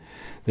in.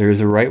 There is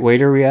a right way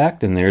to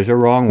react, and there's a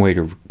wrong way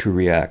to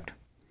react.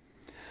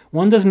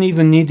 One doesn't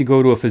even need to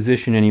go to a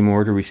physician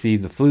anymore to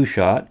receive the flu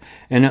shot,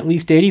 and at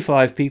least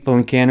 85 people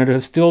in Canada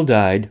have still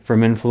died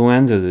from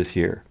influenza this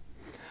year.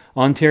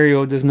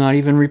 Ontario does not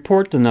even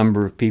report the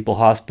number of people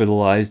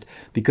hospitalized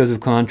because of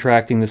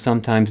contracting the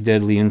sometimes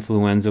deadly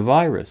influenza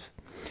virus.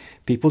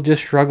 People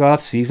just shrug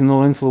off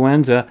seasonal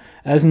influenza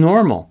as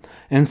normal,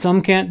 and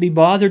some can't be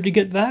bothered to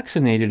get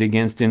vaccinated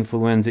against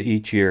influenza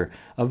each year,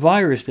 a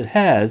virus that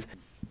has,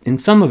 in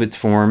some of its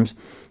forms,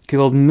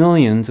 killed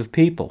millions of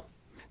people.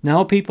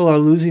 Now people are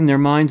losing their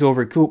minds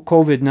over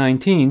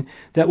COVID-19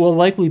 that will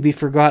likely be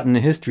forgotten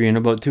in history in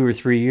about 2 or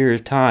 3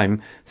 years'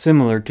 time,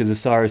 similar to the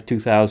SARS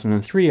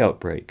 2003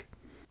 outbreak.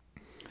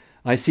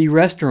 I see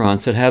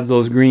restaurants that have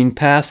those green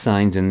pass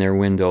signs in their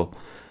window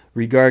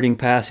regarding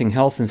passing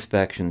health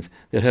inspections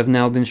that have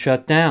now been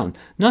shut down,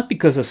 not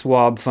because a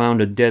swab found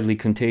a deadly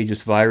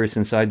contagious virus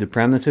inside the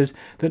premises,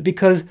 but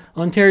because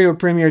Ontario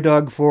Premier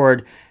Doug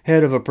Ford,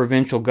 head of a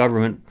provincial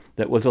government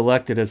that was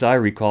elected, as I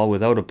recall,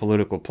 without a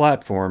political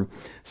platform,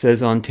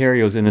 says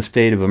Ontario's in a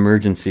state of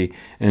emergency,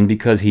 and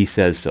because he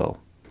says so.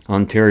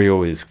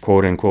 Ontario is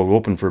quote-unquote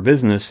open for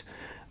business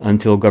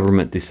until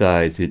government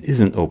decides it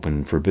isn't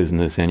open for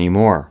business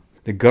anymore.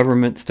 The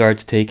government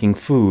starts taking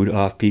food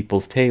off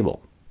people's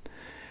table.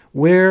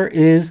 Where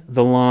is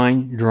the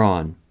line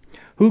drawn?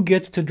 Who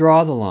gets to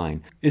draw the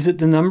line? Is it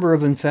the number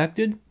of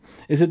infected?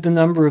 Is it the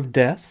number of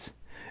deaths?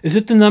 Is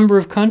it the number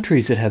of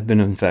countries that have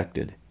been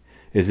infected?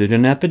 Is it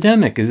an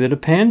epidemic? Is it a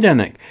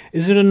pandemic?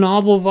 Is it a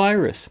novel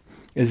virus?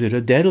 Is it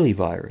a deadly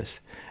virus?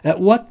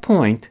 At what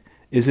point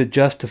is it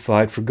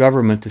justified for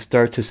government to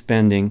start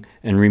suspending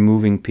and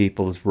removing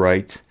people's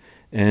rights?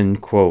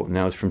 End quote.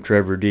 Now it's from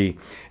Trevor D.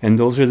 And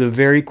those are the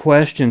very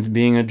questions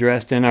being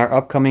addressed in our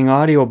upcoming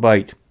audio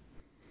bite.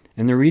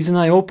 And the reason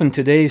I opened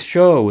today's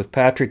show with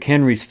Patrick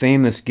Henry's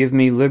famous "Give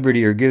me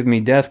liberty or give me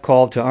death"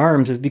 call to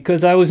arms is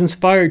because I was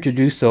inspired to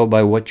do so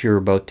by what you're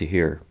about to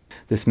hear.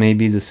 This may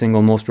be the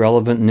single most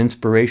relevant and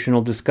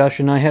inspirational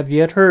discussion I have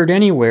yet heard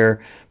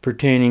anywhere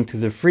pertaining to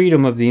the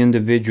freedom of the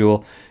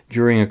individual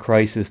during a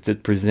crisis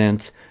that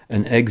presents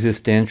an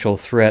existential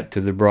threat to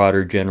the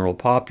broader general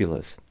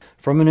populace.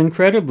 From an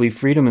incredibly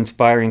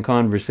freedom-inspiring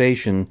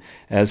conversation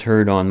as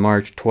heard on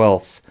March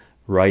 12th's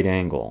Right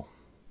Angle.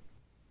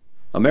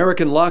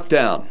 American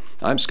Lockdown.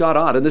 I'm Scott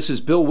Ott, and this is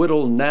Bill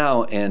Whittle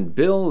Now. And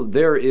Bill,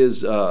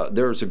 there's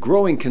a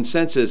growing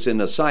consensus in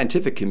the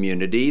scientific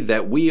community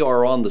that we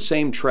are on the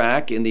same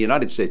track in the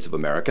United States of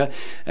America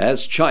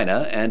as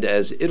China and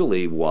as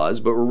Italy was,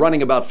 but we're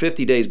running about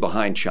 50 days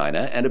behind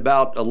China and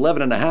about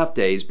 11 and a half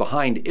days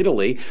behind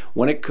Italy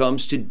when it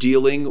comes to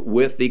dealing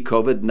with the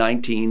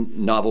COVID-19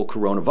 novel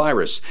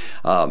coronavirus.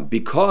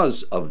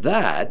 Because of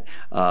that,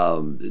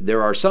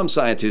 there are some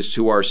scientists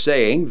who are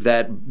saying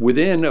that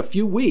within a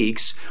few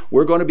weeks,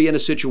 we're going to be in a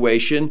situation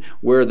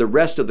where the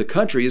rest of the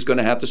country is going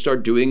to have to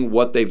start doing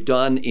what they've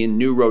done in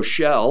New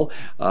Rochelle,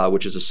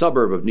 which is a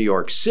suburb of New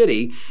York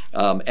City,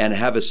 and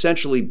have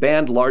essentially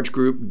banned large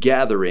group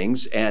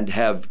gatherings and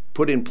have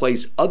put in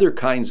place other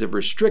kinds of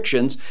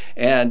restrictions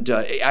and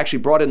actually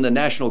brought in the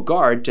National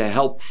Guard to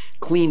help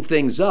clean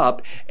things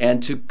up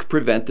and to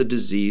prevent the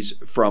disease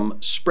from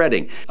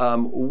spreading.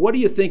 What do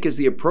you think is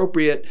the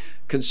appropriate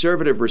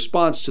conservative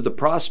response to the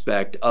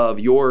prospect of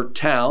your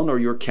town or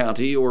your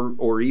county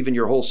or even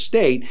your whole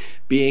state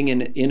being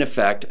in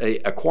effect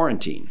a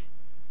quarantine?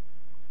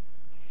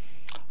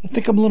 I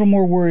think I'm a little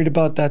more worried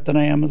about that than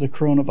I am of the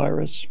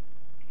coronavirus.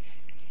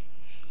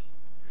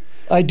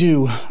 I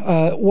do.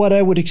 What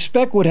I would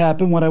expect would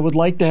happen, what I would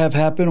like to have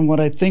happen, and what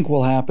I think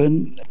will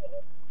happen,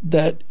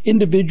 that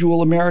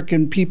individual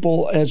American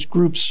people as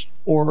groups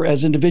or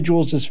as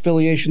individuals, as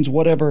affiliations,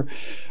 whatever,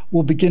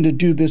 will begin to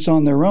do this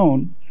on their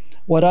own.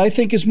 What I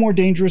think is more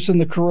dangerous than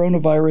the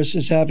coronavirus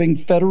is having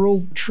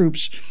federal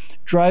troops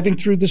driving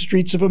through the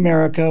streets of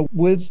America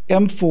with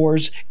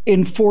M4s,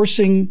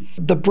 enforcing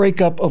the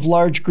breakup of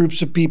large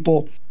groups of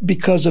people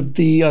because of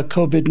the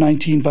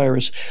COVID-19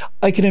 virus.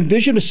 I can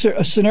envision a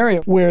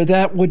scenario where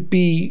that would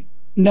be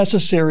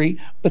necessary,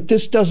 but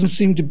this doesn't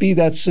seem to be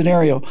that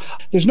scenario.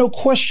 There's no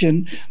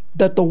question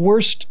that the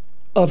worst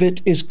of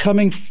it is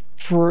coming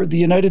for the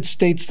United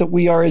States, that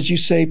we are, as you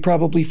say,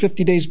 probably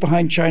 50 days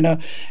behind China.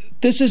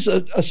 This is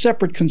a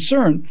separate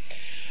concern.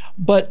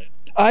 But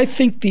I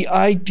think the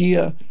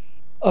idea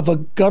of a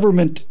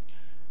government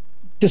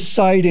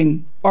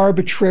deciding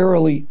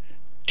arbitrarily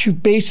to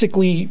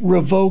basically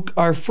revoke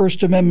our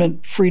First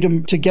Amendment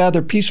freedom to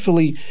gather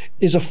peacefully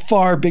is a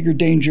far bigger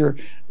danger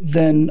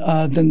than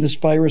this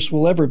virus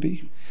will ever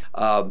be.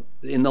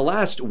 In the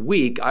last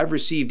week, I've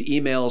received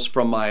emails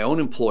from my own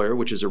employer,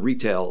 which is a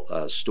retail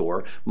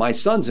store, my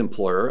son's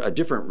employer, a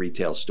different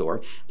retail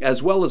store,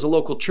 as well as a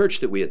local church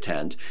that we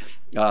attend.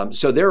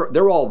 So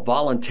they're all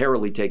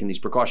voluntarily taking these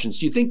precautions.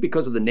 Do you think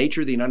because of the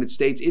nature of the United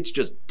States, it's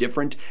just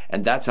different,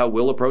 and that's how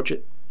we'll approach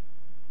it?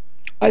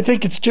 I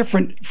think it's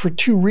different for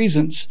two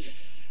reasons.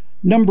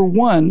 Number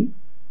one,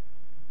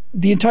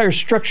 the entire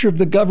structure of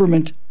the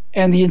government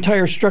and the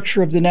entire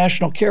structure of the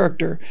national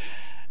character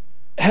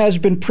has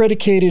been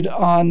predicated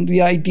on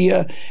the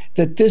idea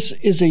that this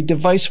is a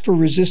device for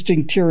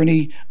resisting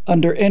tyranny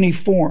under any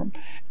form.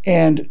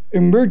 And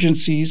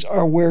emergencies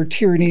are where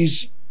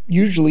tyrannies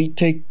usually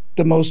take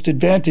the most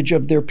advantage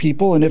of their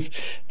people. And if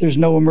there's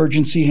no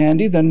emergency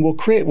handy, then we'll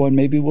create one.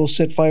 Maybe we'll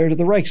set fire to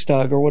the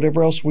Reichstag or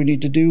whatever else we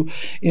need to do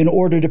in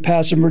order to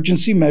pass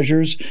emergency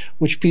measures,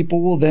 which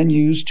people will then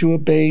use to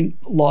obey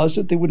laws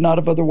that they would not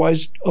have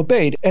otherwise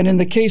obeyed. And in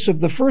the case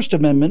of the First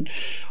Amendment,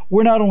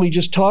 we're not only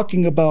just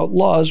talking about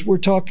laws, we're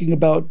talking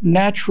about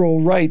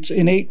natural rights,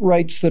 innate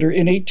rights that are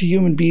innate to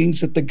human beings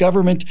that the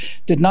government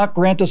did not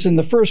grant us in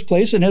the first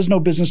place and has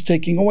no business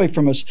taking away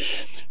from us.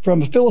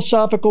 From a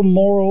philosophical,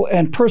 moral,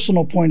 and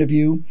personal point of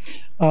view,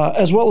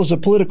 as well as a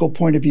political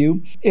point of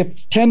view,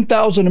 if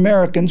 10,000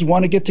 Americans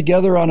want to get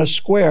together on a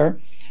square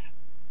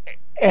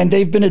and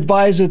they've been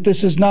advised that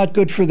this is not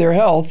good for their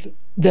health,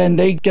 then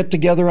they get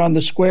together on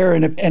the square,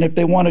 and if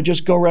they want to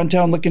just go around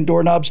town licking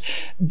doorknobs,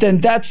 then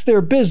that's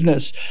their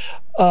business.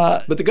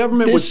 But the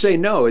government would say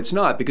no, it's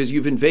not, because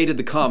you've invaded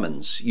the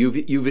commons.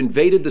 You've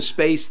invaded the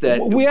space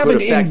that we could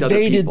affect other people. We haven't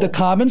invaded the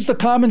commons. The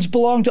commons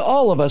belong to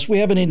all of us. We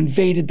haven't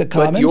invaded the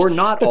commons. But you're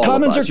not the all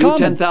commons of us. You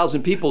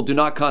 10,000 people do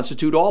not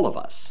constitute all of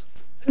us.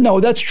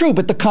 No, that's true,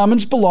 but the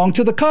commons belong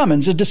to the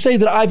commons. And to say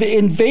that I've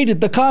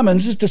invaded the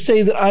commons is to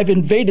say that I've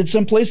invaded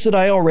some place that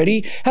I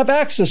already have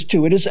access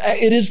to. It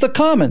is the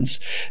commons.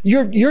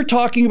 You're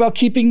talking about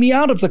keeping me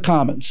out of the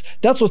commons.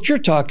 That's what you're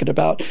talking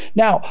about.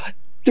 Now,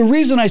 the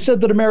reason I said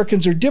that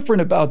Americans are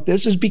different about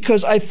this is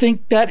because I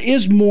think that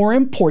is more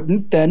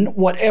important than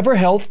whatever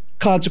health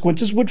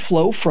consequences would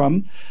flow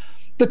from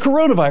the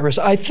coronavirus.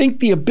 I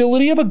think the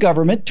ability of a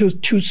government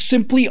to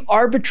simply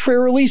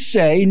arbitrarily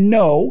say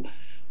no,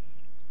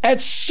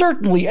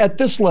 certainly at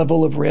this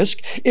level of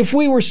risk, if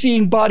we were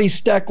seeing bodies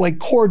stacked like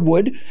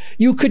cordwood,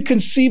 you could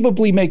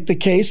conceivably make the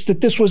case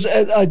that this was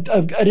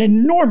an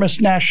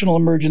enormous national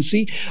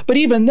emergency. But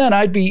even then,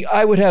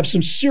 I would have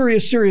some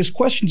serious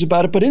questions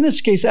about it. But in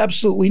this case,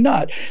 absolutely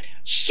not.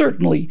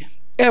 Certainly,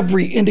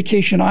 every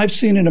indication I've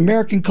seen in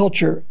American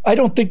culture, I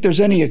don't think there's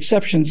any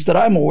exceptions that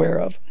I'm aware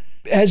of,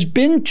 has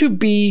been to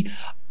be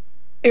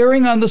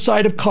erring on the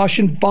side of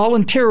caution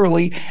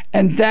voluntarily,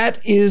 and that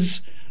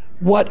is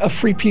what a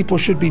free people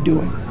should be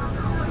doing.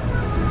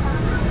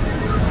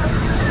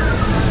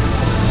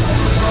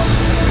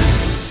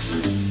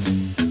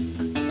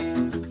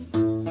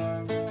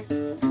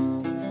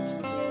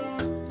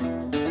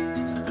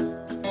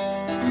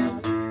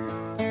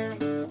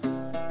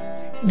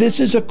 This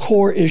is a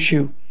core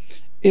issue.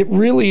 It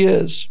really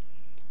is.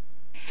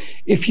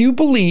 If you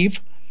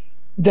believe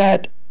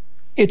that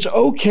it's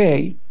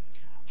okay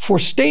for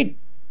state,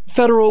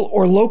 federal,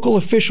 or local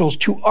officials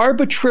to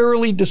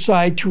arbitrarily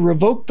decide to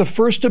revoke the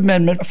First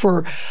Amendment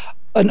for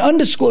an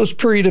undisclosed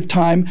period of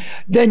time,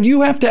 then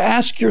you have to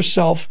ask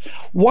yourself,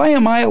 why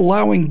am I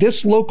allowing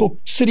this local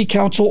city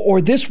council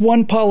or this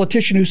one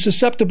politician who's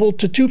susceptible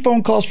to 2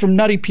 phone calls from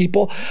nutty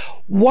people,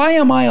 why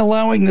am I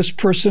allowing this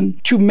person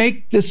to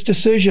make this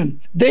decision?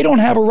 They don't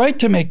have a right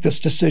to make this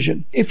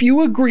decision. If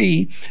you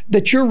agree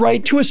that your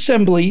right to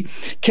assembly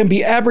can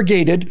be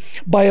abrogated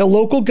by a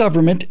local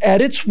government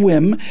at its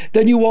whim,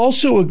 then you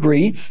also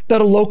agree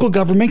that a local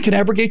government can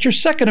abrogate your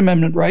Second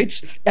Amendment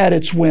rights at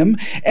its whim,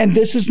 and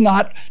this is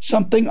not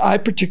something I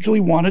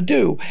particularly want to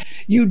do.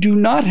 You do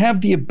not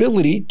have the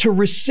ability to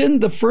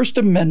rescind the First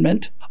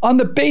Amendment on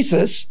the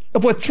basis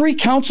of what 3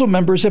 council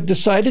members have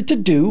decided to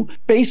do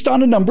based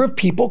on a number of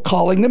people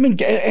calling them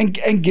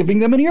and giving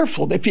them an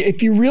earful.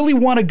 If you really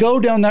want to go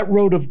down that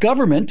road of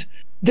government,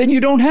 then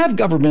you don't have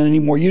government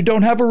anymore. You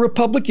don't have a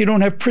republic. You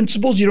don't have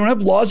principles. You don't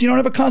have laws. You don't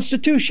have a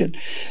constitution.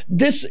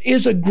 This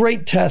is a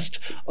great test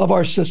of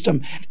our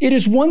system. It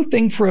is one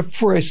thing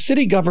for a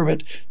city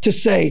government to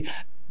say,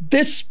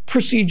 these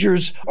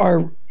procedures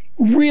are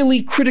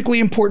really critically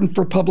important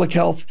for public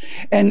health,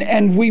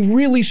 and we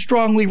really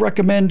strongly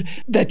recommend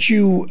that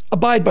you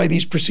abide by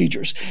these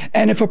procedures.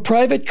 And if a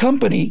private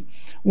company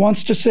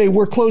wants to say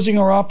we're closing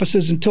our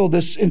offices until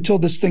this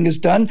thing is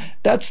done,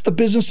 that's the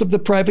business of the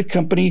private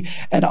company,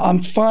 and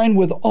I'm fine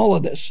with all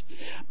of this.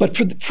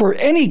 But for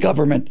any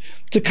government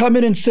to come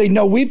in and say,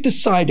 no, we've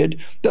decided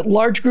that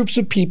large groups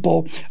of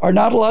people are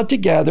not allowed to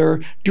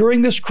gather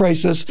during this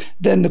crisis,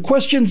 then the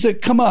questions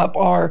that come up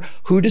are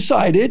who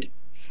decided,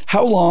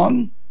 how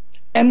long,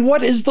 and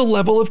what is the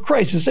level of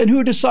crisis, and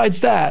who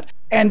decides that?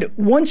 And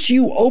once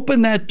you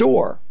open that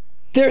door,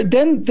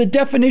 then the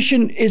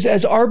definition is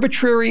as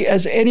arbitrary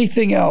as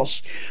anything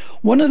else.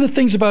 One of the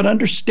things about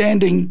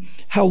understanding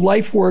how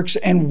life works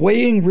and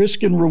weighing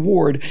risk and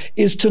reward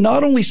is to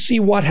not only see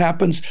what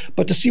happens,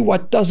 but to see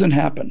what doesn't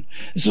happen.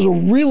 This is a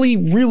really,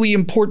 really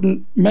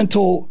important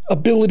mental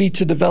ability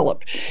to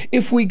develop.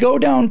 If we go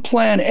down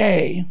plan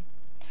A,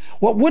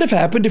 what would have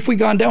happened if we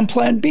gone down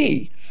plan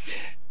B?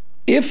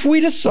 If we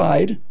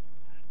decide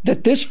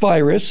that this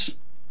virus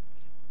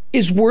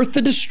is worth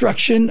the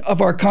destruction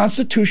of our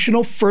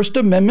constitutional First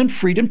Amendment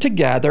freedom to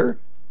gather,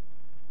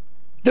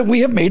 that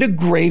we have made a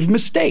grave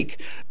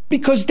mistake,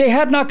 because they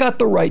have not got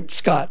the right,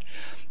 Scott.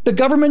 The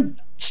government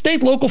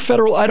state, local,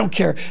 federal, I don't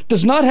care,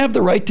 does not have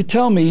the right to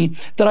tell me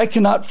that I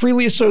cannot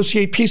freely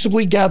associate,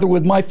 peaceably gather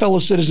with my fellow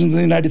citizens in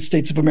the United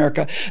States of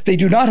America. They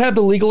do not have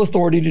the legal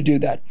authority to do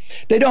that.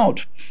 They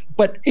don't.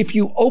 But if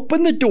you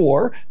open the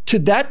door to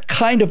that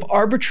kind of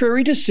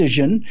arbitrary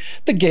decision,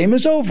 the game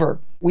is over.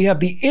 We have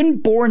the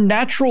inborn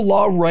natural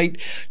law right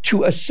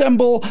to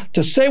assemble,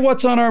 to say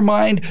what's on our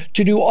mind,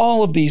 to do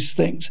all of these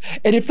things.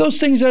 And if those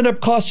things end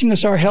up costing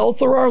us our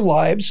health or our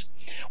lives,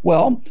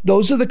 well,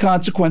 those are the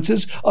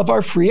consequences of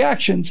our free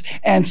actions.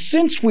 And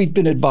since we've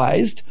been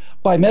advised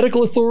by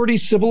medical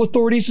authorities, civil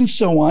authorities, and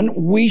so on,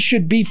 we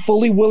should be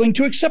fully willing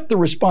to accept the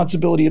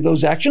responsibility of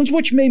those actions,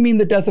 which may mean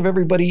the death of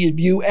everybody,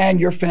 you and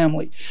your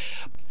family.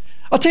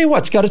 I'll tell you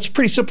what, Scott, it's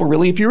pretty simple,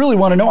 really. If you really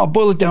want to know, I'll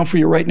boil it down for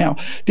you right now.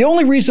 The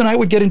only reason I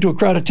would get into a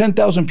crowd of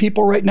 10,000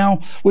 people right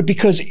now would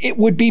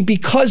be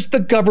because the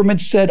government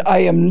said I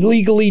am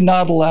legally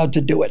not allowed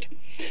to do it.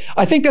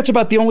 I think that's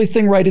about the only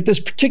thing right at this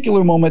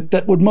particular moment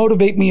that would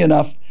motivate me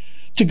enough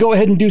to go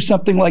ahead and do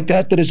something like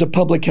that is a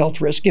public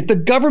health risk. If the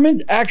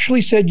government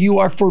actually said you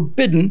are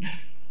forbidden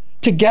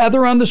to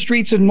gather on the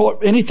streets and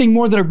anything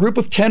more than a group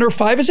of 10 or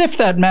 5, as if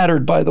that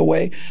mattered, by the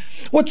way,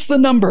 what's the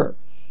number?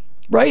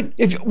 Right?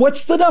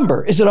 What's the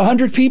number? Is it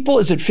 100 people?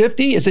 Is it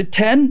 50? Is it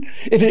 10?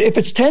 If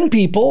it's 10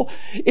 people,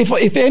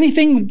 if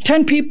anything,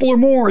 10 people or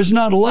more is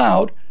not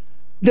allowed,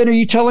 then are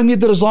you telling me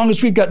that as long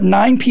as we've got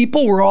 9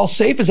 people, we're all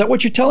safe? Is that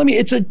what you're telling me?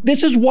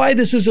 This is why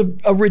this is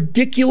a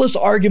ridiculous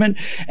argument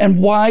and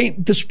why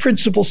this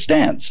principle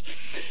stands.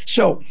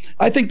 So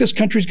I think this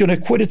country's going to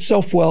acquit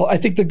itself well. I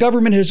think the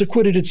government has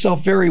acquitted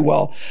itself very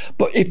well.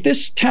 But if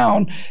this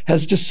town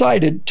has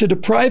decided to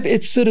deprive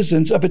its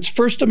citizens of its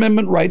First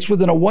Amendment rights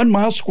within a 1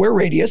 mile square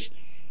radius,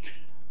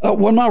 a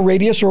 1 mile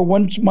radius or a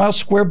 1 mile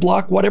square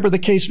block, whatever the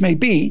case may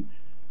be,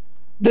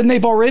 then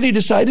they've already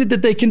decided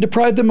that they can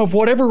deprive them of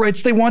whatever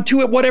rights they want to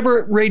at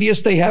whatever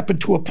radius they happen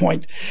to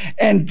appoint.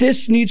 And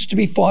this needs to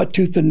be fought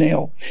tooth and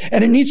nail.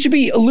 And it needs to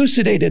be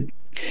elucidated.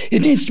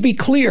 It needs to be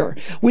clear.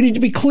 We need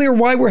to be clear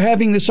why we're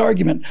having this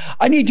argument.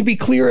 I need to be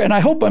clear, and I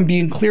hope I'm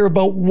being clear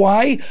about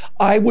why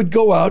I would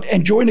go out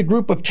and join a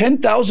group of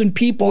 10,000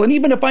 people. And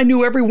even if I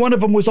knew every one of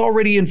them was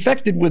already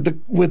infected with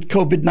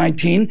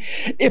COVID-19,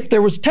 if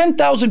there was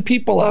 10,000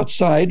 people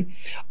outside,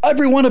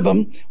 every one of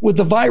them with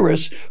the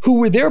virus, who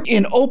were there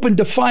in open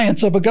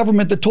defiance of a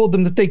government that told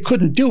them that they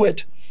couldn't do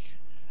it,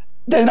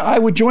 then I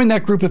would join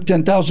that group of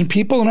 10,000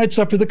 people and I'd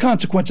suffer the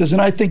consequences.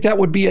 And I think that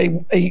would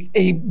be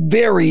a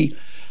very,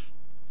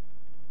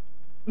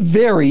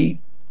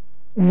 very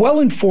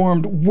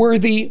well-informed,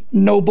 worthy,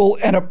 noble,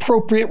 and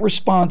appropriate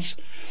response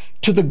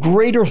to the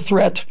greater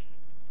threat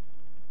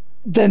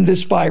than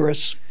this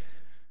virus.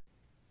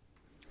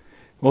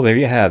 Well, there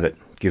you have it.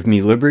 Give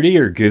me liberty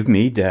or give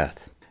me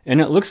death.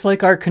 And it looks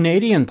like our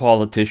Canadian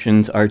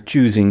politicians are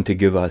choosing to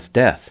give us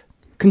death.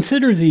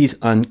 Consider these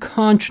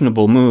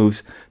unconscionable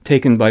moves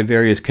taken by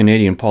various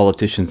Canadian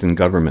politicians and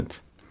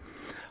governments.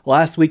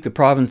 Last week, the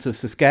province of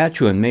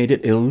Saskatchewan made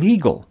it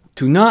illegal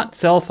to not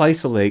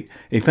self-isolate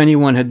if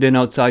anyone had been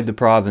outside the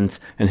province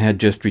and had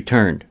just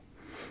returned.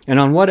 And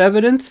on what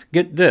evidence?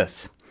 Get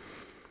this.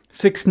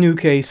 6 new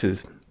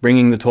cases,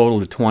 bringing the total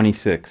to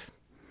 26.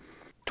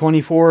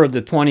 24 of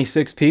the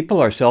 26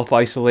 people are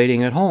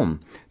self-isolating at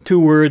home. 2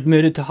 were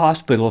admitted to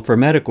hospital for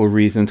medical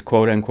reasons,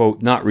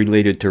 quote-unquote, not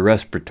related to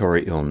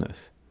respiratory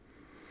illness.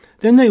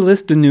 Then they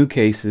list the new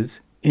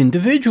cases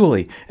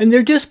individually, and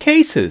they're just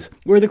cases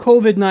where the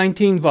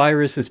COVID-19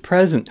 virus is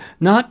present,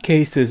 not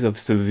cases of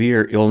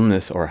severe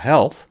illness or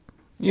health.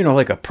 You know,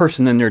 like a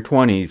person in their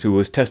 20s who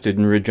was tested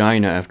in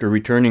Regina after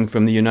returning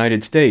from the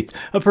United States,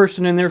 a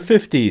person in their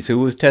 50s who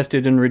was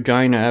tested in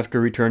Regina after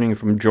returning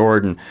from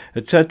Jordan,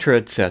 etc.,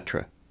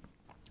 etc.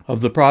 Of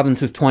the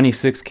province's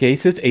 26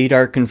 cases, 8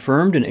 are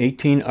confirmed and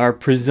 18 are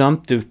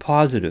presumptive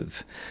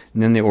positive.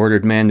 And then they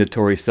ordered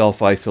mandatory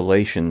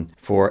self-isolation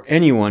for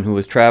anyone who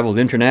has traveled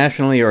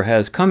internationally or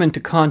has come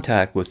into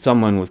contact with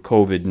someone with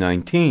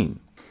COVID-19.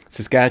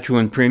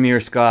 Saskatchewan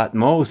Premier Scott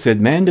Moe said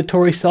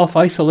mandatory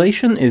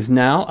self-isolation is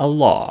now a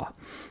law.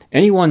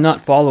 Anyone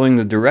not following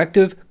the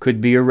directive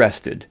could be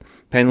arrested.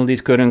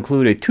 Penalties could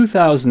include a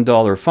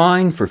 $2,000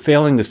 fine for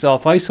failing to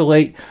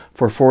self-isolate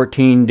for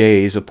 14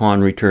 days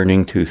upon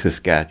returning to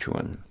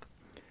Saskatchewan.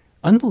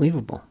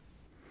 Unbelievable.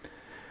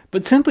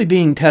 But simply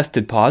being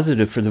tested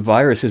positive for the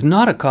virus is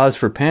not a cause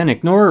for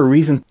panic, nor a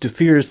reason to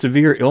fear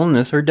severe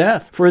illness or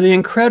death for the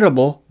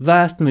incredible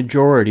vast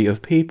majority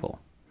of people.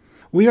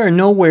 We are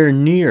nowhere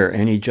near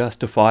any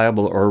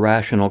justifiable or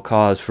rational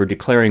cause for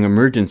declaring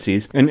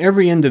emergencies, and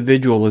every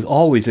individual is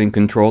always in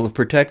control of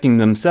protecting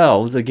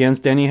themselves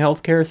against any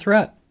healthcare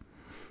threat.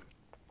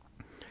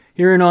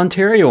 Here in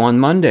Ontario on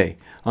Monday,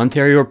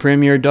 Ontario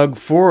Premier Doug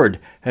Ford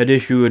had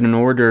issued an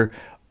order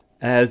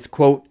as,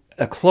 quote,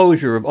 a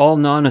closure of all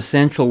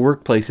non-essential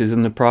workplaces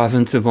in the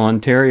province of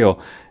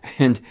Ontario.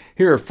 And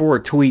here are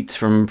 4 tweets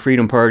from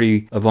Freedom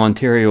Party of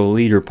Ontario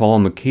leader Paul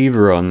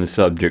McKeever on the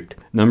subject.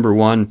 Number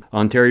 1,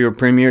 Ontario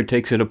Premier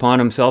takes it upon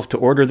himself to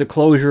order the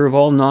closure of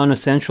all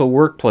non-essential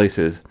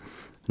workplaces.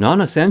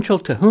 Non-essential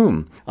to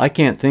whom? I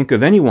can't think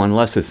of anyone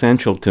less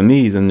essential to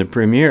me than the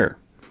Premier.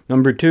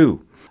 Number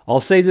 2,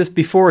 I'll say this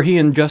before he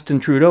and Justin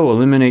Trudeau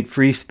eliminate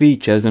free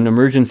speech as an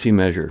emergency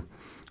measure.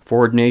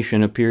 Ford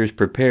Nation appears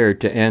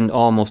prepared to end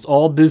almost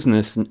all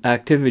business and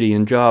activity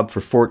and job for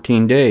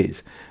 14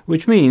 days,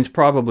 which means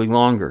probably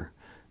longer.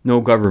 No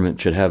government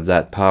should have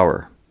that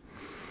power.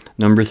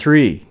 Number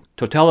 3,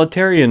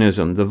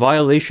 totalitarianism, the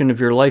violation of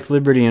your life,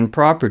 liberty, and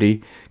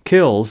property,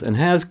 kills and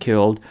has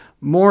killed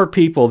more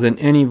people than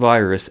any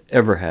virus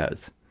ever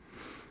has.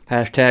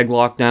 Hashtag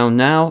lockdown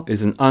now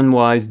is an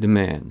unwise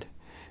demand.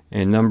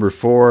 And number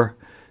 4,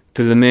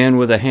 to the man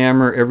with a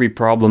hammer, every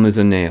problem is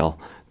a nail.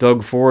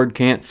 Doug Ford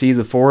can't see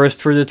the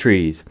forest for the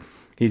trees.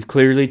 He's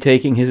clearly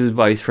taking his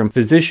advice from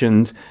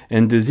physicians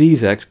and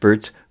disease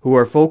experts who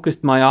are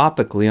focused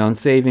myopically on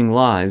saving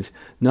lives,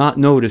 not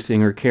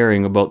noticing or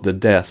caring about the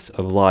deaths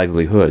of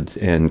livelihoods,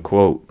 end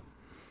quote.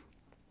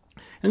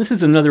 And this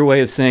is another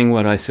way of saying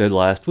what I said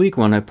last week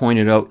when I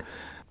pointed out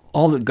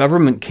all that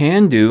government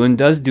can do and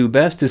does do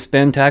best is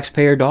spend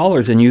taxpayer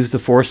dollars and use the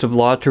force of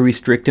law to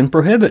restrict and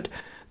prohibit.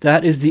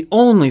 That is the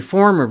only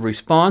form of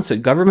response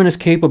that government is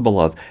capable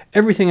of.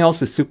 Everything else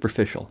is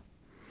superficial.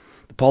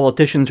 The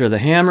politicians are the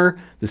hammer,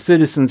 the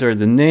citizens are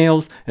the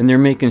nails, and they're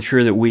making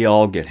sure that we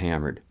all get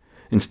hammered,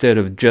 instead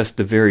of just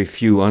the very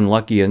few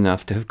unlucky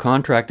enough to have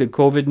contracted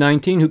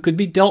COVID-19 who could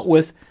be dealt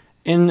with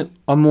in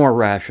a more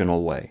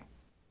rational way.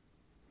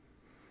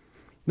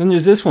 Then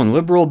there's this one.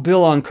 Liberal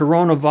bill on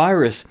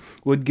coronavirus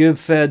would give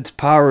feds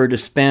power to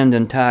spend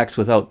and tax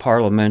without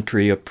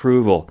parliamentary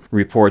approval,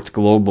 reports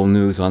Global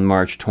News on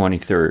March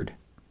 23rd.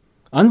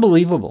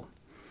 Unbelievable.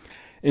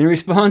 In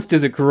response to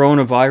the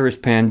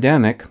coronavirus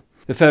pandemic,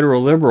 the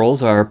federal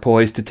Liberals are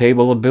poised to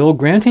table a bill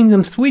granting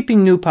them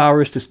sweeping new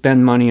powers to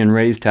spend money and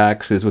raise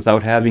taxes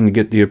without having to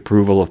get the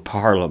approval of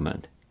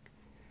Parliament.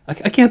 I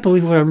can't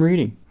believe what I'm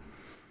reading.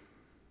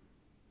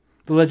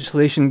 The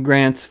legislation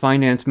grants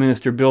Finance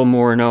Minister Bill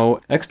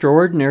Morneau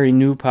extraordinary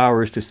new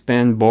powers to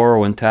spend,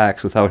 borrow, and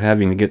tax without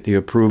having to get the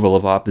approval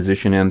of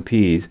opposition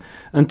MPs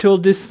until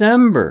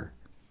December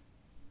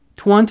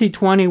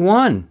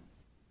 2021.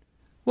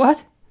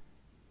 What?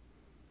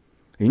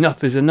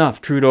 Enough is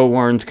enough, Trudeau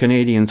warns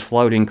Canadians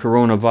flouting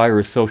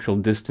coronavirus social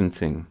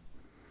distancing.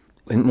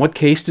 In what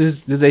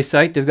cases do they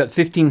cite? They've got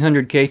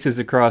 1,500 cases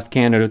across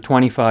Canada,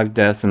 25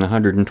 deaths, and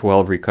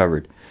 112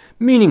 recovered.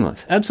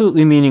 Meaningless,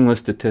 absolutely meaningless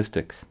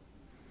statistics.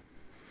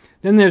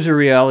 Then there's a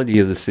reality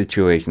of the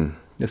situation.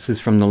 This is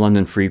from the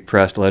London Free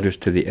Press, letters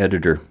to the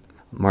editor,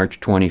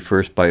 March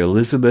 21st, by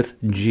Elizabeth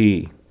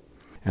G.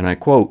 And I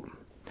quote,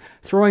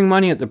 "Throwing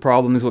money at the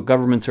problem is what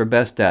governments are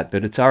best at,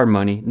 but it's our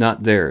money,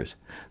 not theirs.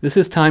 This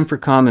is time for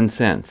common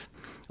sense.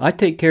 I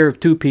take care of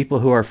 2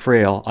 people who are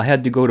frail. I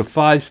had to go to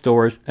 5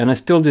 stores, and I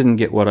still didn't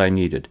get what I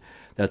needed.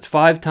 That's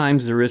 5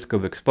 times the risk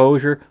of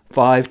exposure,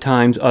 5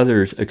 times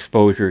others'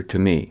 exposure to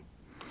me.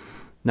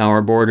 Now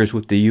our borders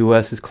with the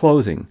U.S. is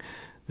closing.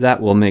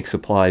 That will make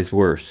supplies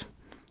worse.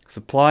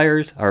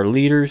 Suppliers, our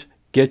leaders,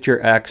 get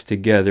your acts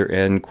together,"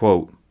 end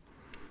quote.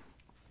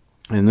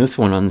 And this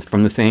one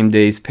from the same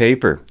day's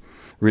paper,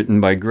 written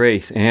by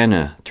Grace,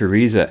 Anna,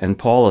 Teresa, and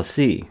Paula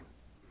C.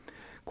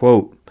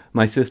 Quote,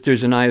 "My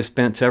sisters and I have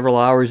spent several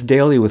hours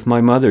daily with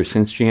my mother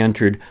since she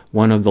entered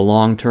one of the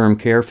long-term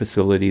care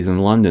facilities in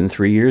London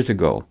 3 years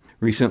ago.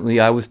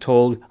 Recently I was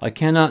told I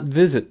cannot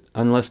visit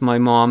unless my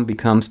mom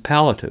becomes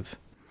palliative.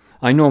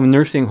 I know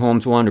nursing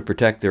homes want to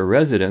protect their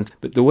residents,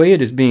 but the way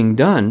it is being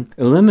done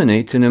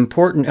eliminates an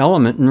important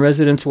element in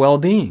residents'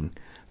 well-being: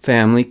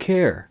 family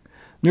care.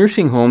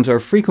 Nursing homes are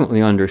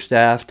frequently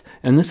understaffed,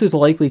 and this is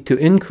likely to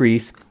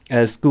increase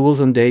as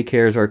schools and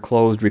daycares are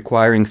closed,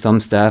 requiring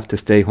some staff to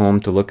stay home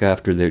to look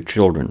after their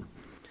children.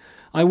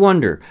 I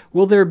wonder,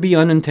 will there be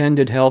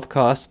unintended health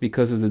costs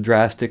because of the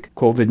drastic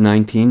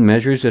COVID-19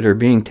 measures that are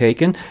being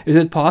taken? Is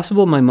it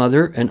possible my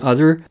mother and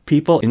other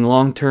people in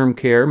long-term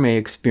care may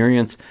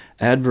experience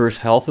adverse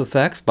health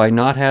effects by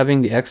not having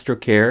the extra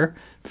care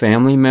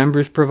family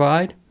members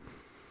provide?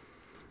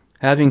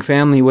 Having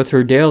family with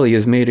her daily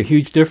has made a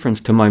huge difference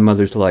to my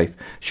mother's life.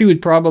 She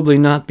would probably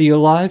not be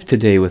alive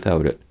today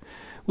without it.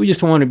 We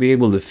just want to be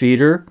able to feed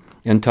her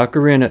and tuck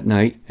her in at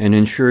night and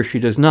ensure she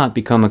does not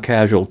become a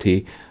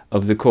casualty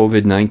of the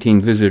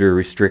COVID-19 visitor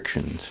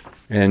restrictions,"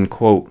 end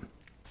quote.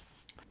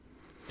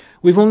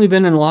 We've only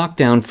been in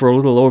lockdown for a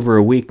little over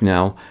a week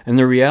now, and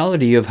the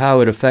reality of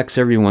how it affects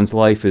everyone's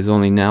life is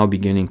only now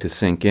beginning to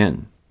sink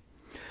in.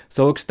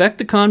 So expect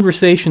the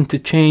conversation to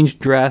change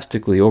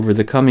drastically over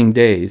the coming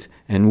days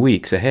and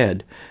weeks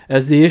ahead,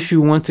 as the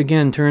issue once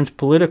again turns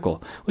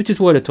political, which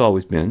is what it's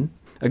always been,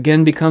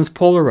 again becomes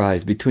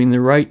polarized between the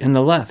right and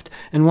the left,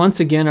 and once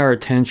again our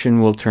attention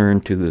will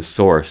turn to the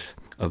source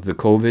of the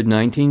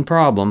COVID-19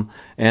 problem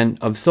and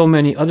of so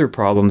many other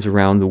problems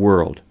around the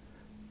world: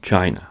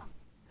 China.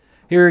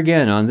 Here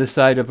again, on this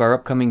side of our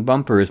upcoming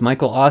bumper, is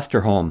Michael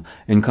Osterholm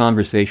in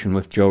conversation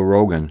with Joe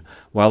Rogan,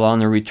 while on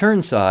the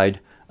return side,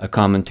 a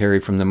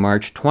commentary from the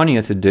March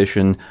 20th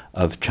edition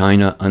of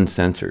China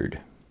Uncensored.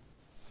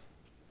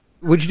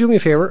 Would you do me a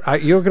favor?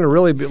 You're going to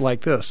really be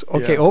like this.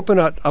 Okay, Yeah. Open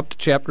up to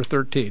chapter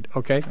 13,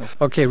 okay?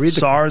 Okay, read the...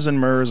 SARS and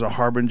MERS, a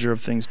harbinger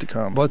of things to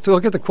come. Let's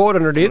look at the quote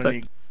underneath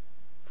it.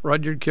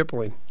 Rudyard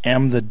Kipling.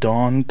 And the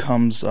dawn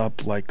comes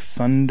up like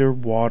thunder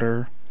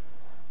water.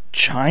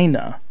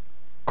 China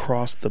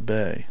crossed the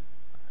bay.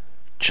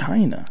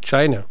 China.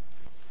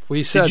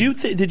 We said.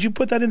 Did you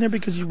put that in there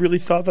because you really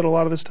thought that a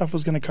lot of this stuff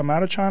was going to come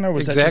out of China, or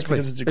was that just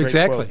because it's a great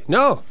quote?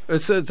 No,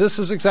 this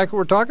is exactly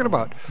what we're talking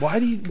about.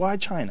 Why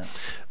China?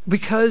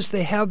 Because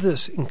they have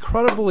this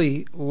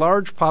incredibly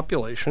large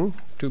population,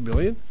 2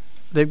 billion.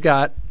 They've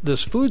got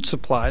this food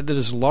supply that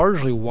is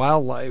largely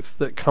wildlife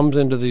that comes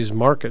into these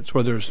markets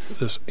where there's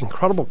this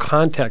incredible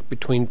contact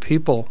between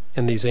people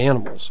and these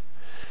animals.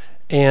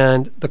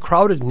 And the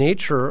crowded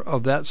nature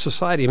of that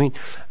society. I mean,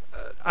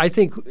 I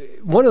think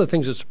one of the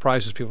things that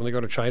surprises people when they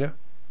go to China,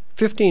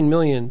 15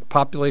 million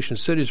population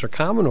cities are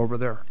common over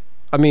there.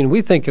 I mean,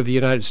 we think of the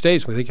United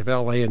States, we think of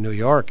L.A. and New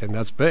York, and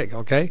that's big,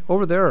 okay?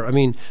 Over there, I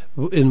mean,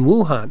 in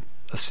Wuhan,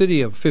 a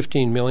city of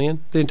 15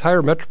 million, the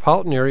entire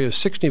metropolitan area is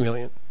 60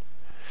 million.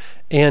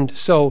 And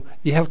so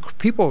you have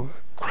people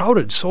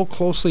crowded so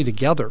closely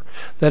together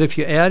that if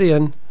you add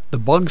in the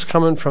bugs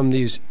coming from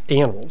these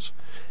animals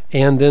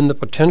and then the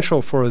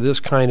potential for this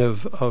kind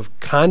of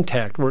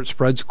contact where it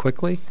spreads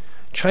quickly,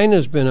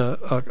 China's been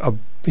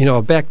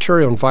a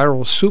bacterial and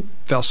viral soup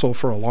vessel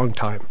for a long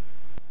time.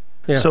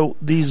 Yeah. So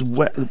these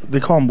they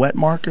call them wet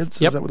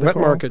markets? Yep, Is that what they wet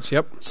call them? markets,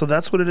 yep. So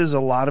that's what it is. A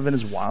lot of it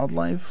is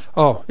wildlife?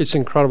 Oh, it's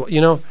incredible.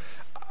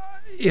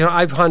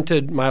 I've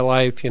hunted my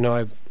life.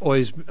 I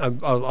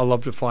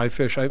love to fly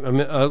fish. I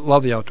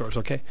love the outdoors,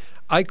 okay?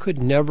 I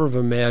could never have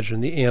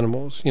imagined the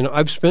animals.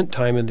 I've spent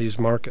time in these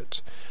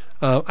markets.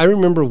 I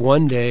remember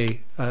one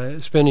day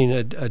spending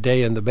a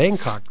day in the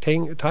Bangkok,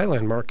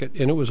 Thailand market,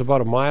 and it was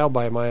about a mile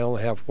by a mile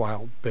and a half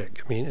wild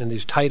big. I mean, in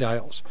these tight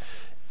aisles.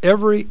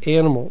 Every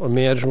animal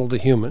imaginable to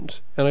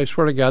humans, and I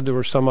swear to God there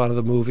were some out of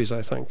the movies,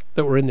 I think,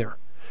 that were in there.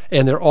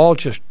 And they're all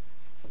just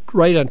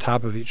right on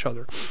top of each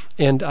other.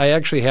 And I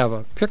actually have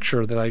a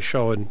picture that I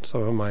show in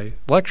some of my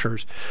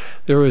lectures.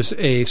 There was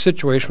a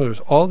situation where there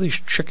was all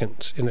these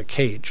chickens in a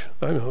cage,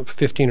 I don't know,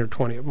 15 or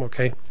 20 of them,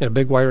 okay, in a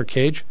big wire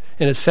cage,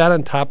 and it sat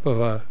on top of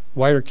a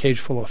wire cage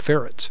full of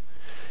ferrets.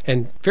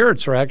 And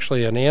ferrets are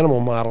actually an animal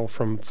model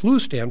from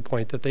flu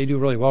standpoint that they do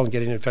really well in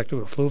getting infected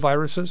with flu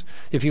viruses.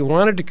 If you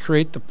wanted to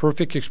create the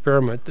perfect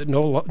experiment that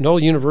no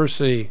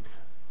university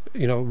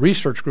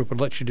research group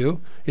would let you do,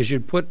 is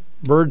you'd put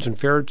birds and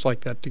ferrets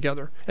like that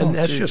together. And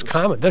that's just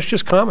common.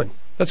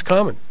 That's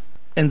common.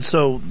 And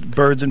so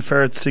birds and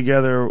ferrets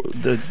together,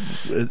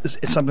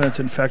 it's something that's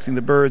infecting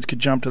the birds could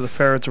jump to the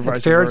ferrets or vice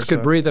versa. Ferrets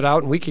could breathe it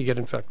out and we could get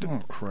infected.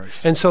 Oh,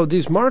 Christ. And so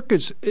these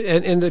markets,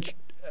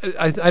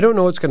 I don't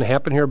know what's going to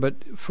happen here,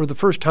 but for the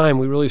first time,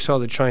 we really saw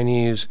the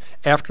Chinese,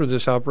 after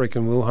this outbreak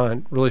in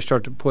Wuhan, really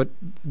start to put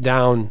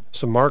down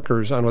some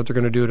markers on what they're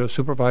going to do to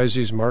supervise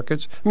these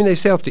markets. I mean, they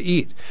still have to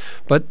eat,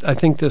 but I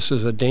think this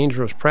is a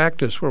dangerous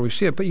practice where we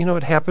see it. But,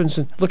 it happens,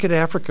 and look at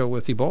Africa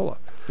with Ebola.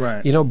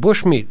 Right.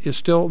 Bushmeat is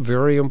still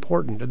very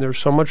important, and there's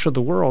so much of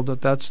the world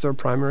that's their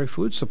primary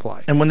food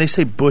supply. And when they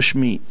say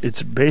bushmeat,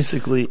 it's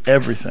basically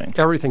everything.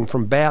 Everything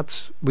from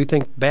bats. We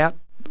think bat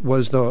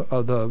was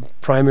the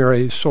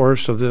primary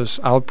source of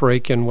this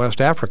outbreak in West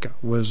Africa,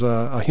 was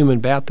a human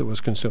bat that was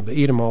consumed. They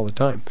eat them all the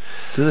time.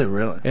 Do they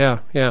really? Yeah.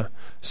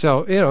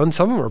 So, and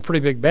some of them are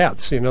pretty big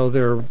bats.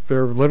 They're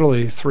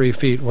literally 3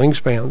 feet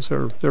wingspans.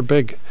 They're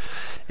big.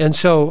 And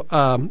so,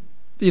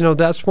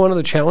 that's one of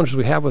the challenges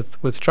we have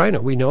with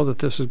China. We know that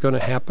this is going to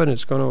happen.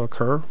 It's going to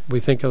occur. We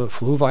think of the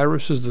flu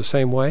viruses the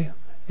same way.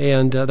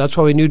 And that's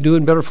why we need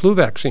doing better flu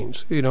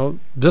vaccines.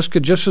 This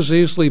could just as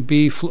easily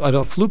be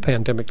a flu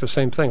pandemic, the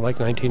same thing, like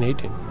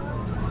 1918.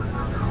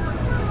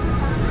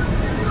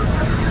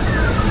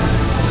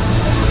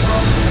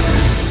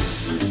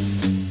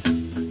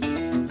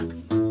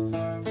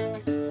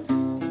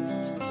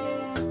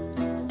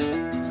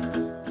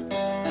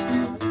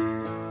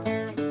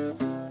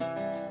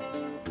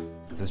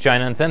 This is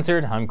China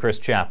Uncensored. I'm Chris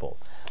Chappell.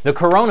 The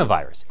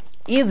coronavirus.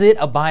 Is it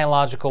a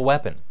biological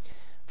weapon?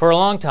 For a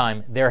long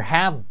time, there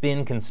have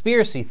been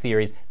conspiracy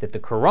theories that the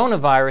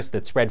coronavirus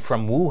that spread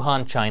from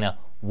Wuhan, China,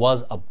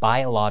 was a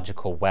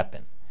biological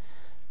weapon.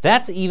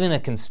 That's even a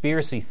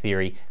conspiracy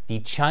theory the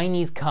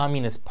Chinese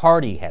Communist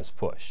Party has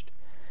pushed.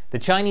 The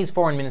Chinese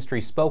Foreign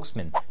Ministry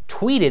spokesman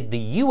tweeted the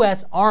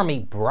U.S. Army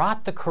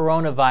brought the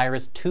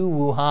coronavirus to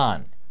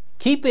Wuhan.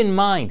 Keep in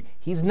mind,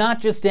 he's not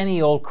just any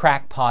old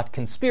crackpot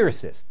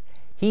conspiracist.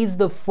 He's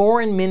the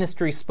Foreign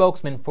Ministry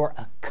spokesman for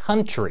a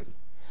country.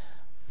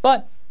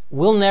 But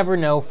we'll never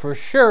know for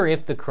sure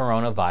if the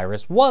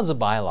coronavirus was a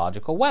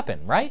biological weapon,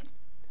 right?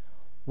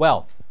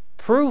 Well,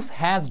 proof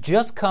has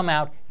just come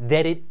out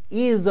that it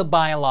is a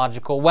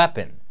biological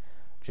weapon,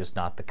 just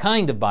not the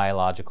kind of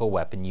biological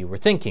weapon you were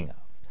thinking of.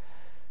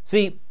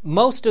 See,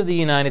 most of the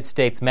United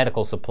States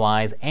medical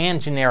supplies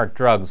and generic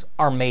drugs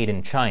are made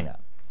in China.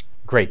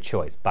 Great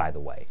choice, by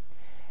the way.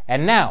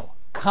 And now,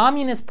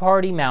 Communist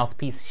Party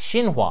mouthpiece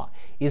Xinhua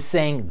is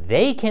saying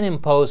they can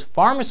impose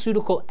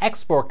pharmaceutical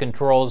export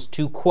controls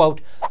to,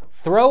 quote,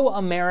 throw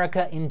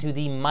America into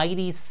the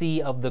mighty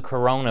sea of the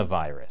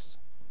coronavirus.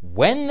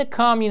 When the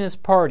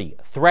Communist Party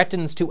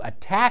threatens to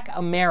attack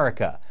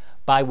America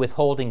by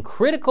withholding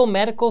critical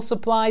medical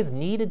supplies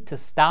needed to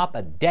stop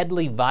a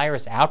deadly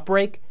virus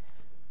outbreak,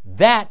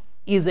 that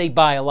is a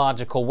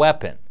biological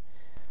weapon.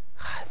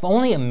 If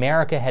only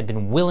America had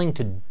been willing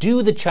to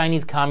do the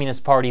Chinese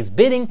Communist Party's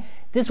bidding,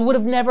 this would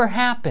have never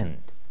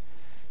happened.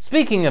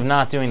 Speaking of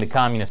not doing the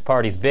Communist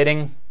Party's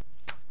bidding,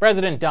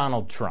 President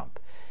Donald Trump.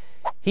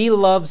 He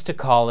loves to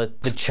call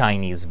it the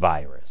Chinese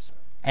virus.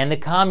 And the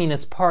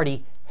Communist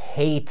Party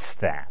hates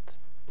that.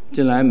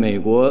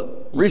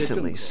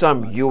 Recently,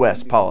 some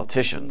U.S.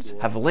 politicians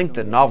have linked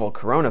the novel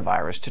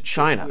coronavirus to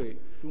China.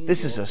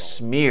 This is a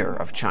smear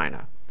of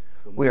China.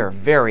 We are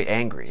very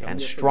angry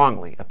and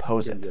strongly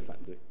oppose it.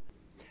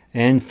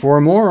 And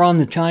for more on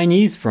the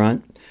Chinese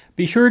front,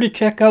 be sure to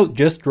check out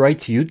Just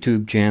Right's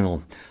YouTube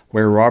channel,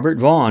 where Robert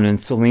Vaughn and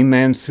Salim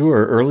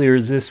Mansour earlier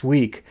this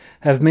week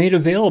have made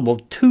available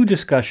 2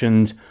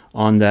 discussions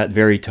on that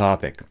very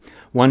topic.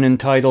 One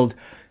entitled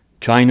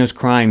China's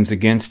Crimes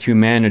Against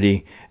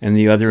Humanity, and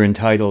the other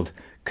entitled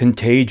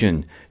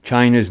Contagion,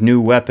 China's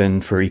New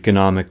Weapon for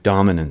Economic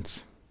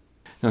Dominance.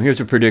 Now here's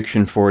a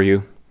prediction for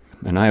you,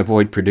 and I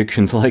avoid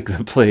predictions like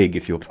the plague,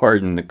 if you'll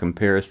pardon the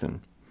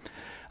comparison.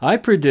 I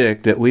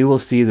predict that we will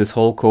see this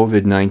whole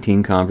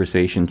COVID-19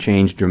 conversation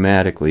change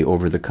dramatically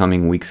over the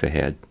coming weeks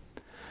ahead.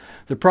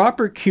 The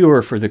proper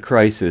cure for the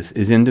crisis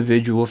is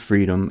individual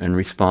freedom and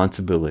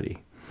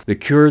responsibility. The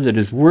cure that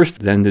is worse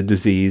than the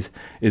disease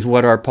is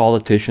what our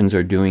politicians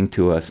are doing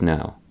to us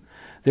now.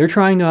 They're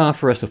trying to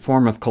offer us a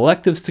form of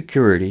collective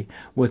security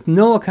with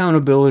no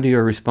accountability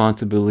or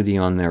responsibility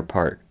on their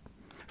part.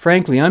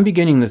 Frankly, I'm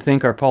beginning to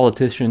think our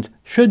politicians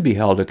should be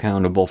held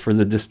accountable for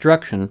the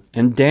destruction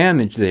and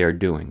damage they are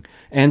doing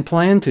and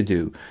plan to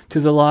do to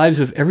the lives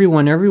of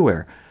everyone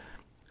everywhere.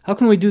 How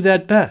can we do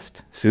that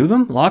best? Sue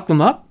them? Lock them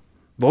up?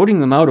 Voting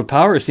them out of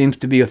power seems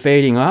to be a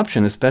fading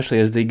option, especially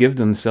as they give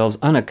themselves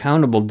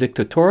unaccountable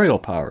dictatorial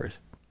powers.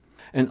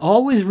 And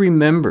always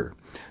remember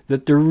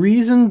that the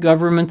reason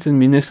governments and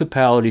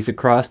municipalities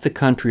across the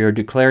country are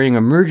declaring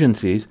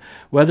emergencies,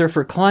 whether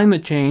for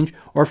climate change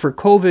or for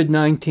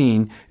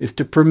COVID-19, is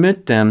to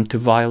permit them to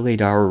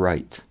violate our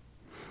rights.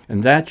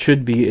 And that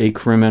should be a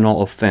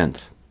criminal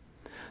offense.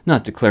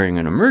 Not declaring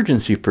an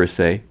emergency per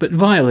se, but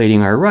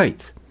violating our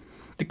rights.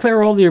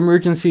 Declare all the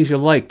emergencies you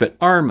like, but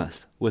arm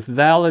us with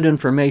valid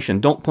information.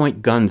 Don't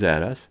point guns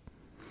at us.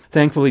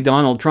 Thankfully,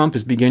 Donald Trump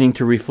is beginning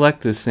to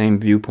reflect this same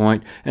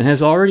viewpoint and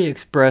has already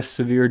expressed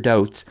severe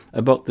doubts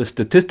about the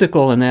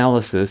statistical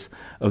analysis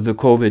of the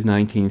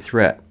COVID-19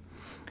 threat.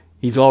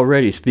 He's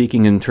already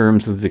speaking in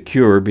terms of the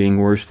cure being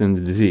worse than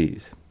the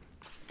disease.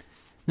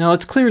 Now,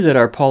 it's clear that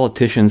our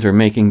politicians are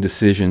making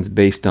decisions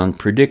based on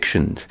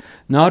predictions,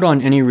 not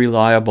on any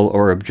reliable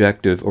or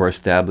objective or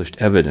established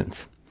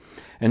evidence.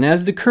 And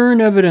as the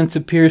current evidence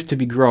appears to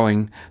be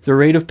growing, the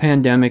rate of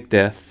pandemic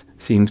deaths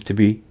seems to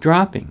be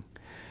dropping.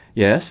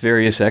 Yes,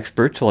 various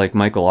experts like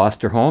Michael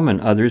Osterholm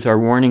and others are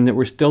warning that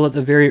we're still at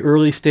the very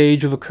early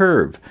stage of a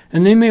curve,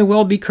 and they may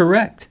well be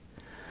correct.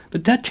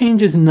 But that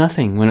changes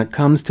nothing when it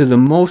comes to the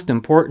most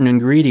important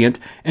ingredient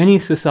any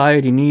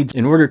society needs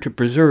in order to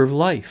preserve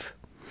life: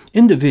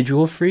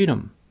 individual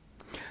freedom.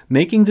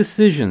 Making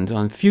decisions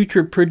on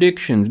future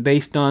predictions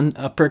based on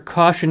a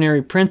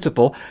precautionary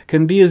principle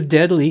can be as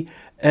deadly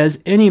as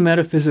any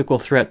metaphysical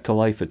threat to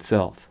life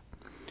itself.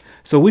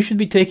 So we should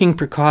be taking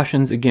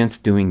precautions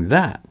against doing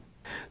that.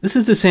 This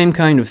is the same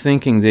kind of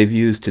thinking they've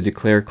used to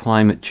declare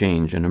climate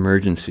change an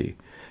emergency.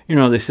 You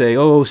know, they say,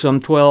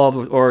 some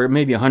 12 or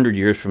maybe 100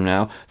 years from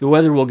now, the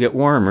weather will get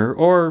warmer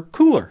or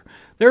cooler.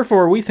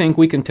 Therefore, we think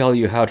we can tell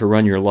you how to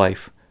run your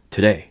life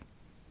today.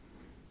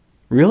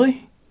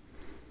 Really?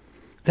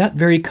 That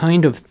very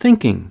kind of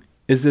thinking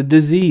is a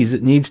disease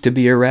that needs to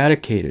be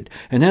eradicated.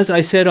 And as I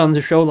said on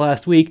the show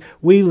last week,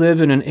 we live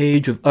in an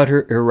age of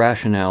utter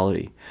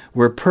irrationality,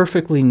 where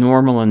perfectly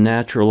normal and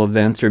natural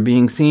events are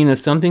being seen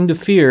as something to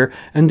fear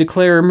and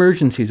declare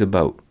emergencies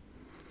about.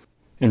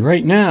 And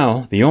right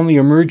now, the only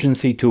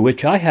emergency to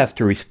which I have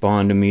to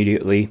respond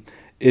immediately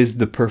is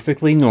the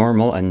perfectly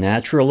normal and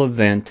natural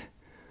event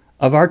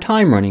of our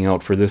time running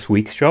out for this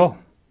week's show.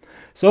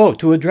 So,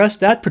 to address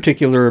that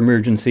particular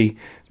emergency,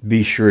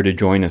 be sure to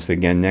join us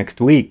again next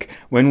week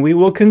when we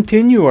will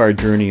continue our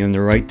journey in the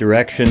right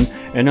direction.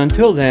 And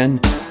until then,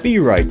 be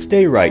right,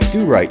 stay right,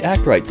 do right,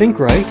 act right, think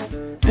right,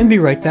 and be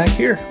right back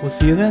here. We'll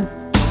see you then.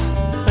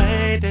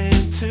 Fade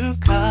into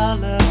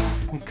color,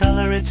 and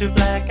color into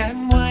black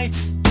and white.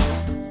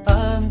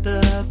 Under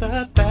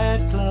the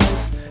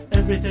bedclothes,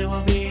 everything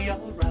will be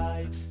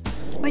alright.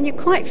 When you're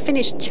quite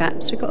finished,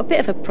 chaps, we've got a bit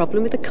of a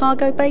problem with the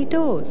cargo bay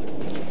doors.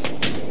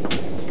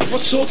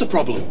 What sort of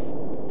problem?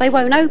 They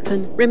won't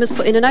open. Rimmer's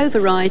put in an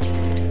override.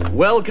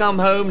 Welcome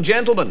home,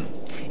 gentlemen.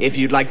 If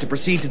you'd like to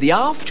proceed to the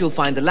aft, you'll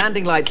find the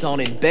landing lights on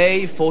in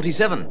Bay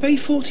 47. Bay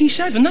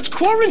 47? That's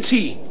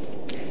quarantine.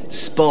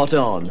 Spot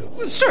on.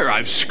 Well, sir,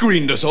 I've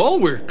screened us all.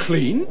 We're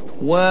clean.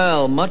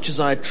 Well, much as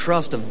I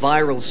trust a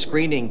viral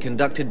screening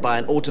conducted by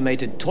an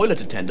automated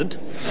toilet attendant,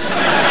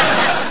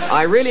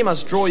 I really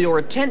must draw your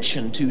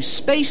attention to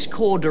Space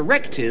Corps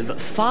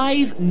Directive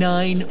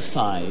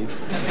 595.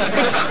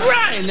 For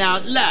crying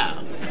out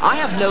loud! I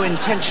have no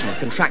intention of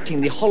contracting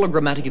the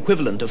hologrammatic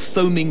equivalent of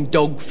foaming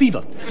dog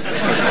fever.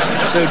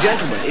 So,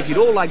 gentlemen, if you'd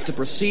all like to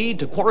proceed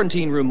to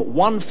quarantine room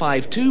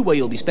 152, where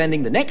you'll be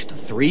spending the next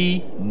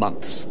 3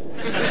 months.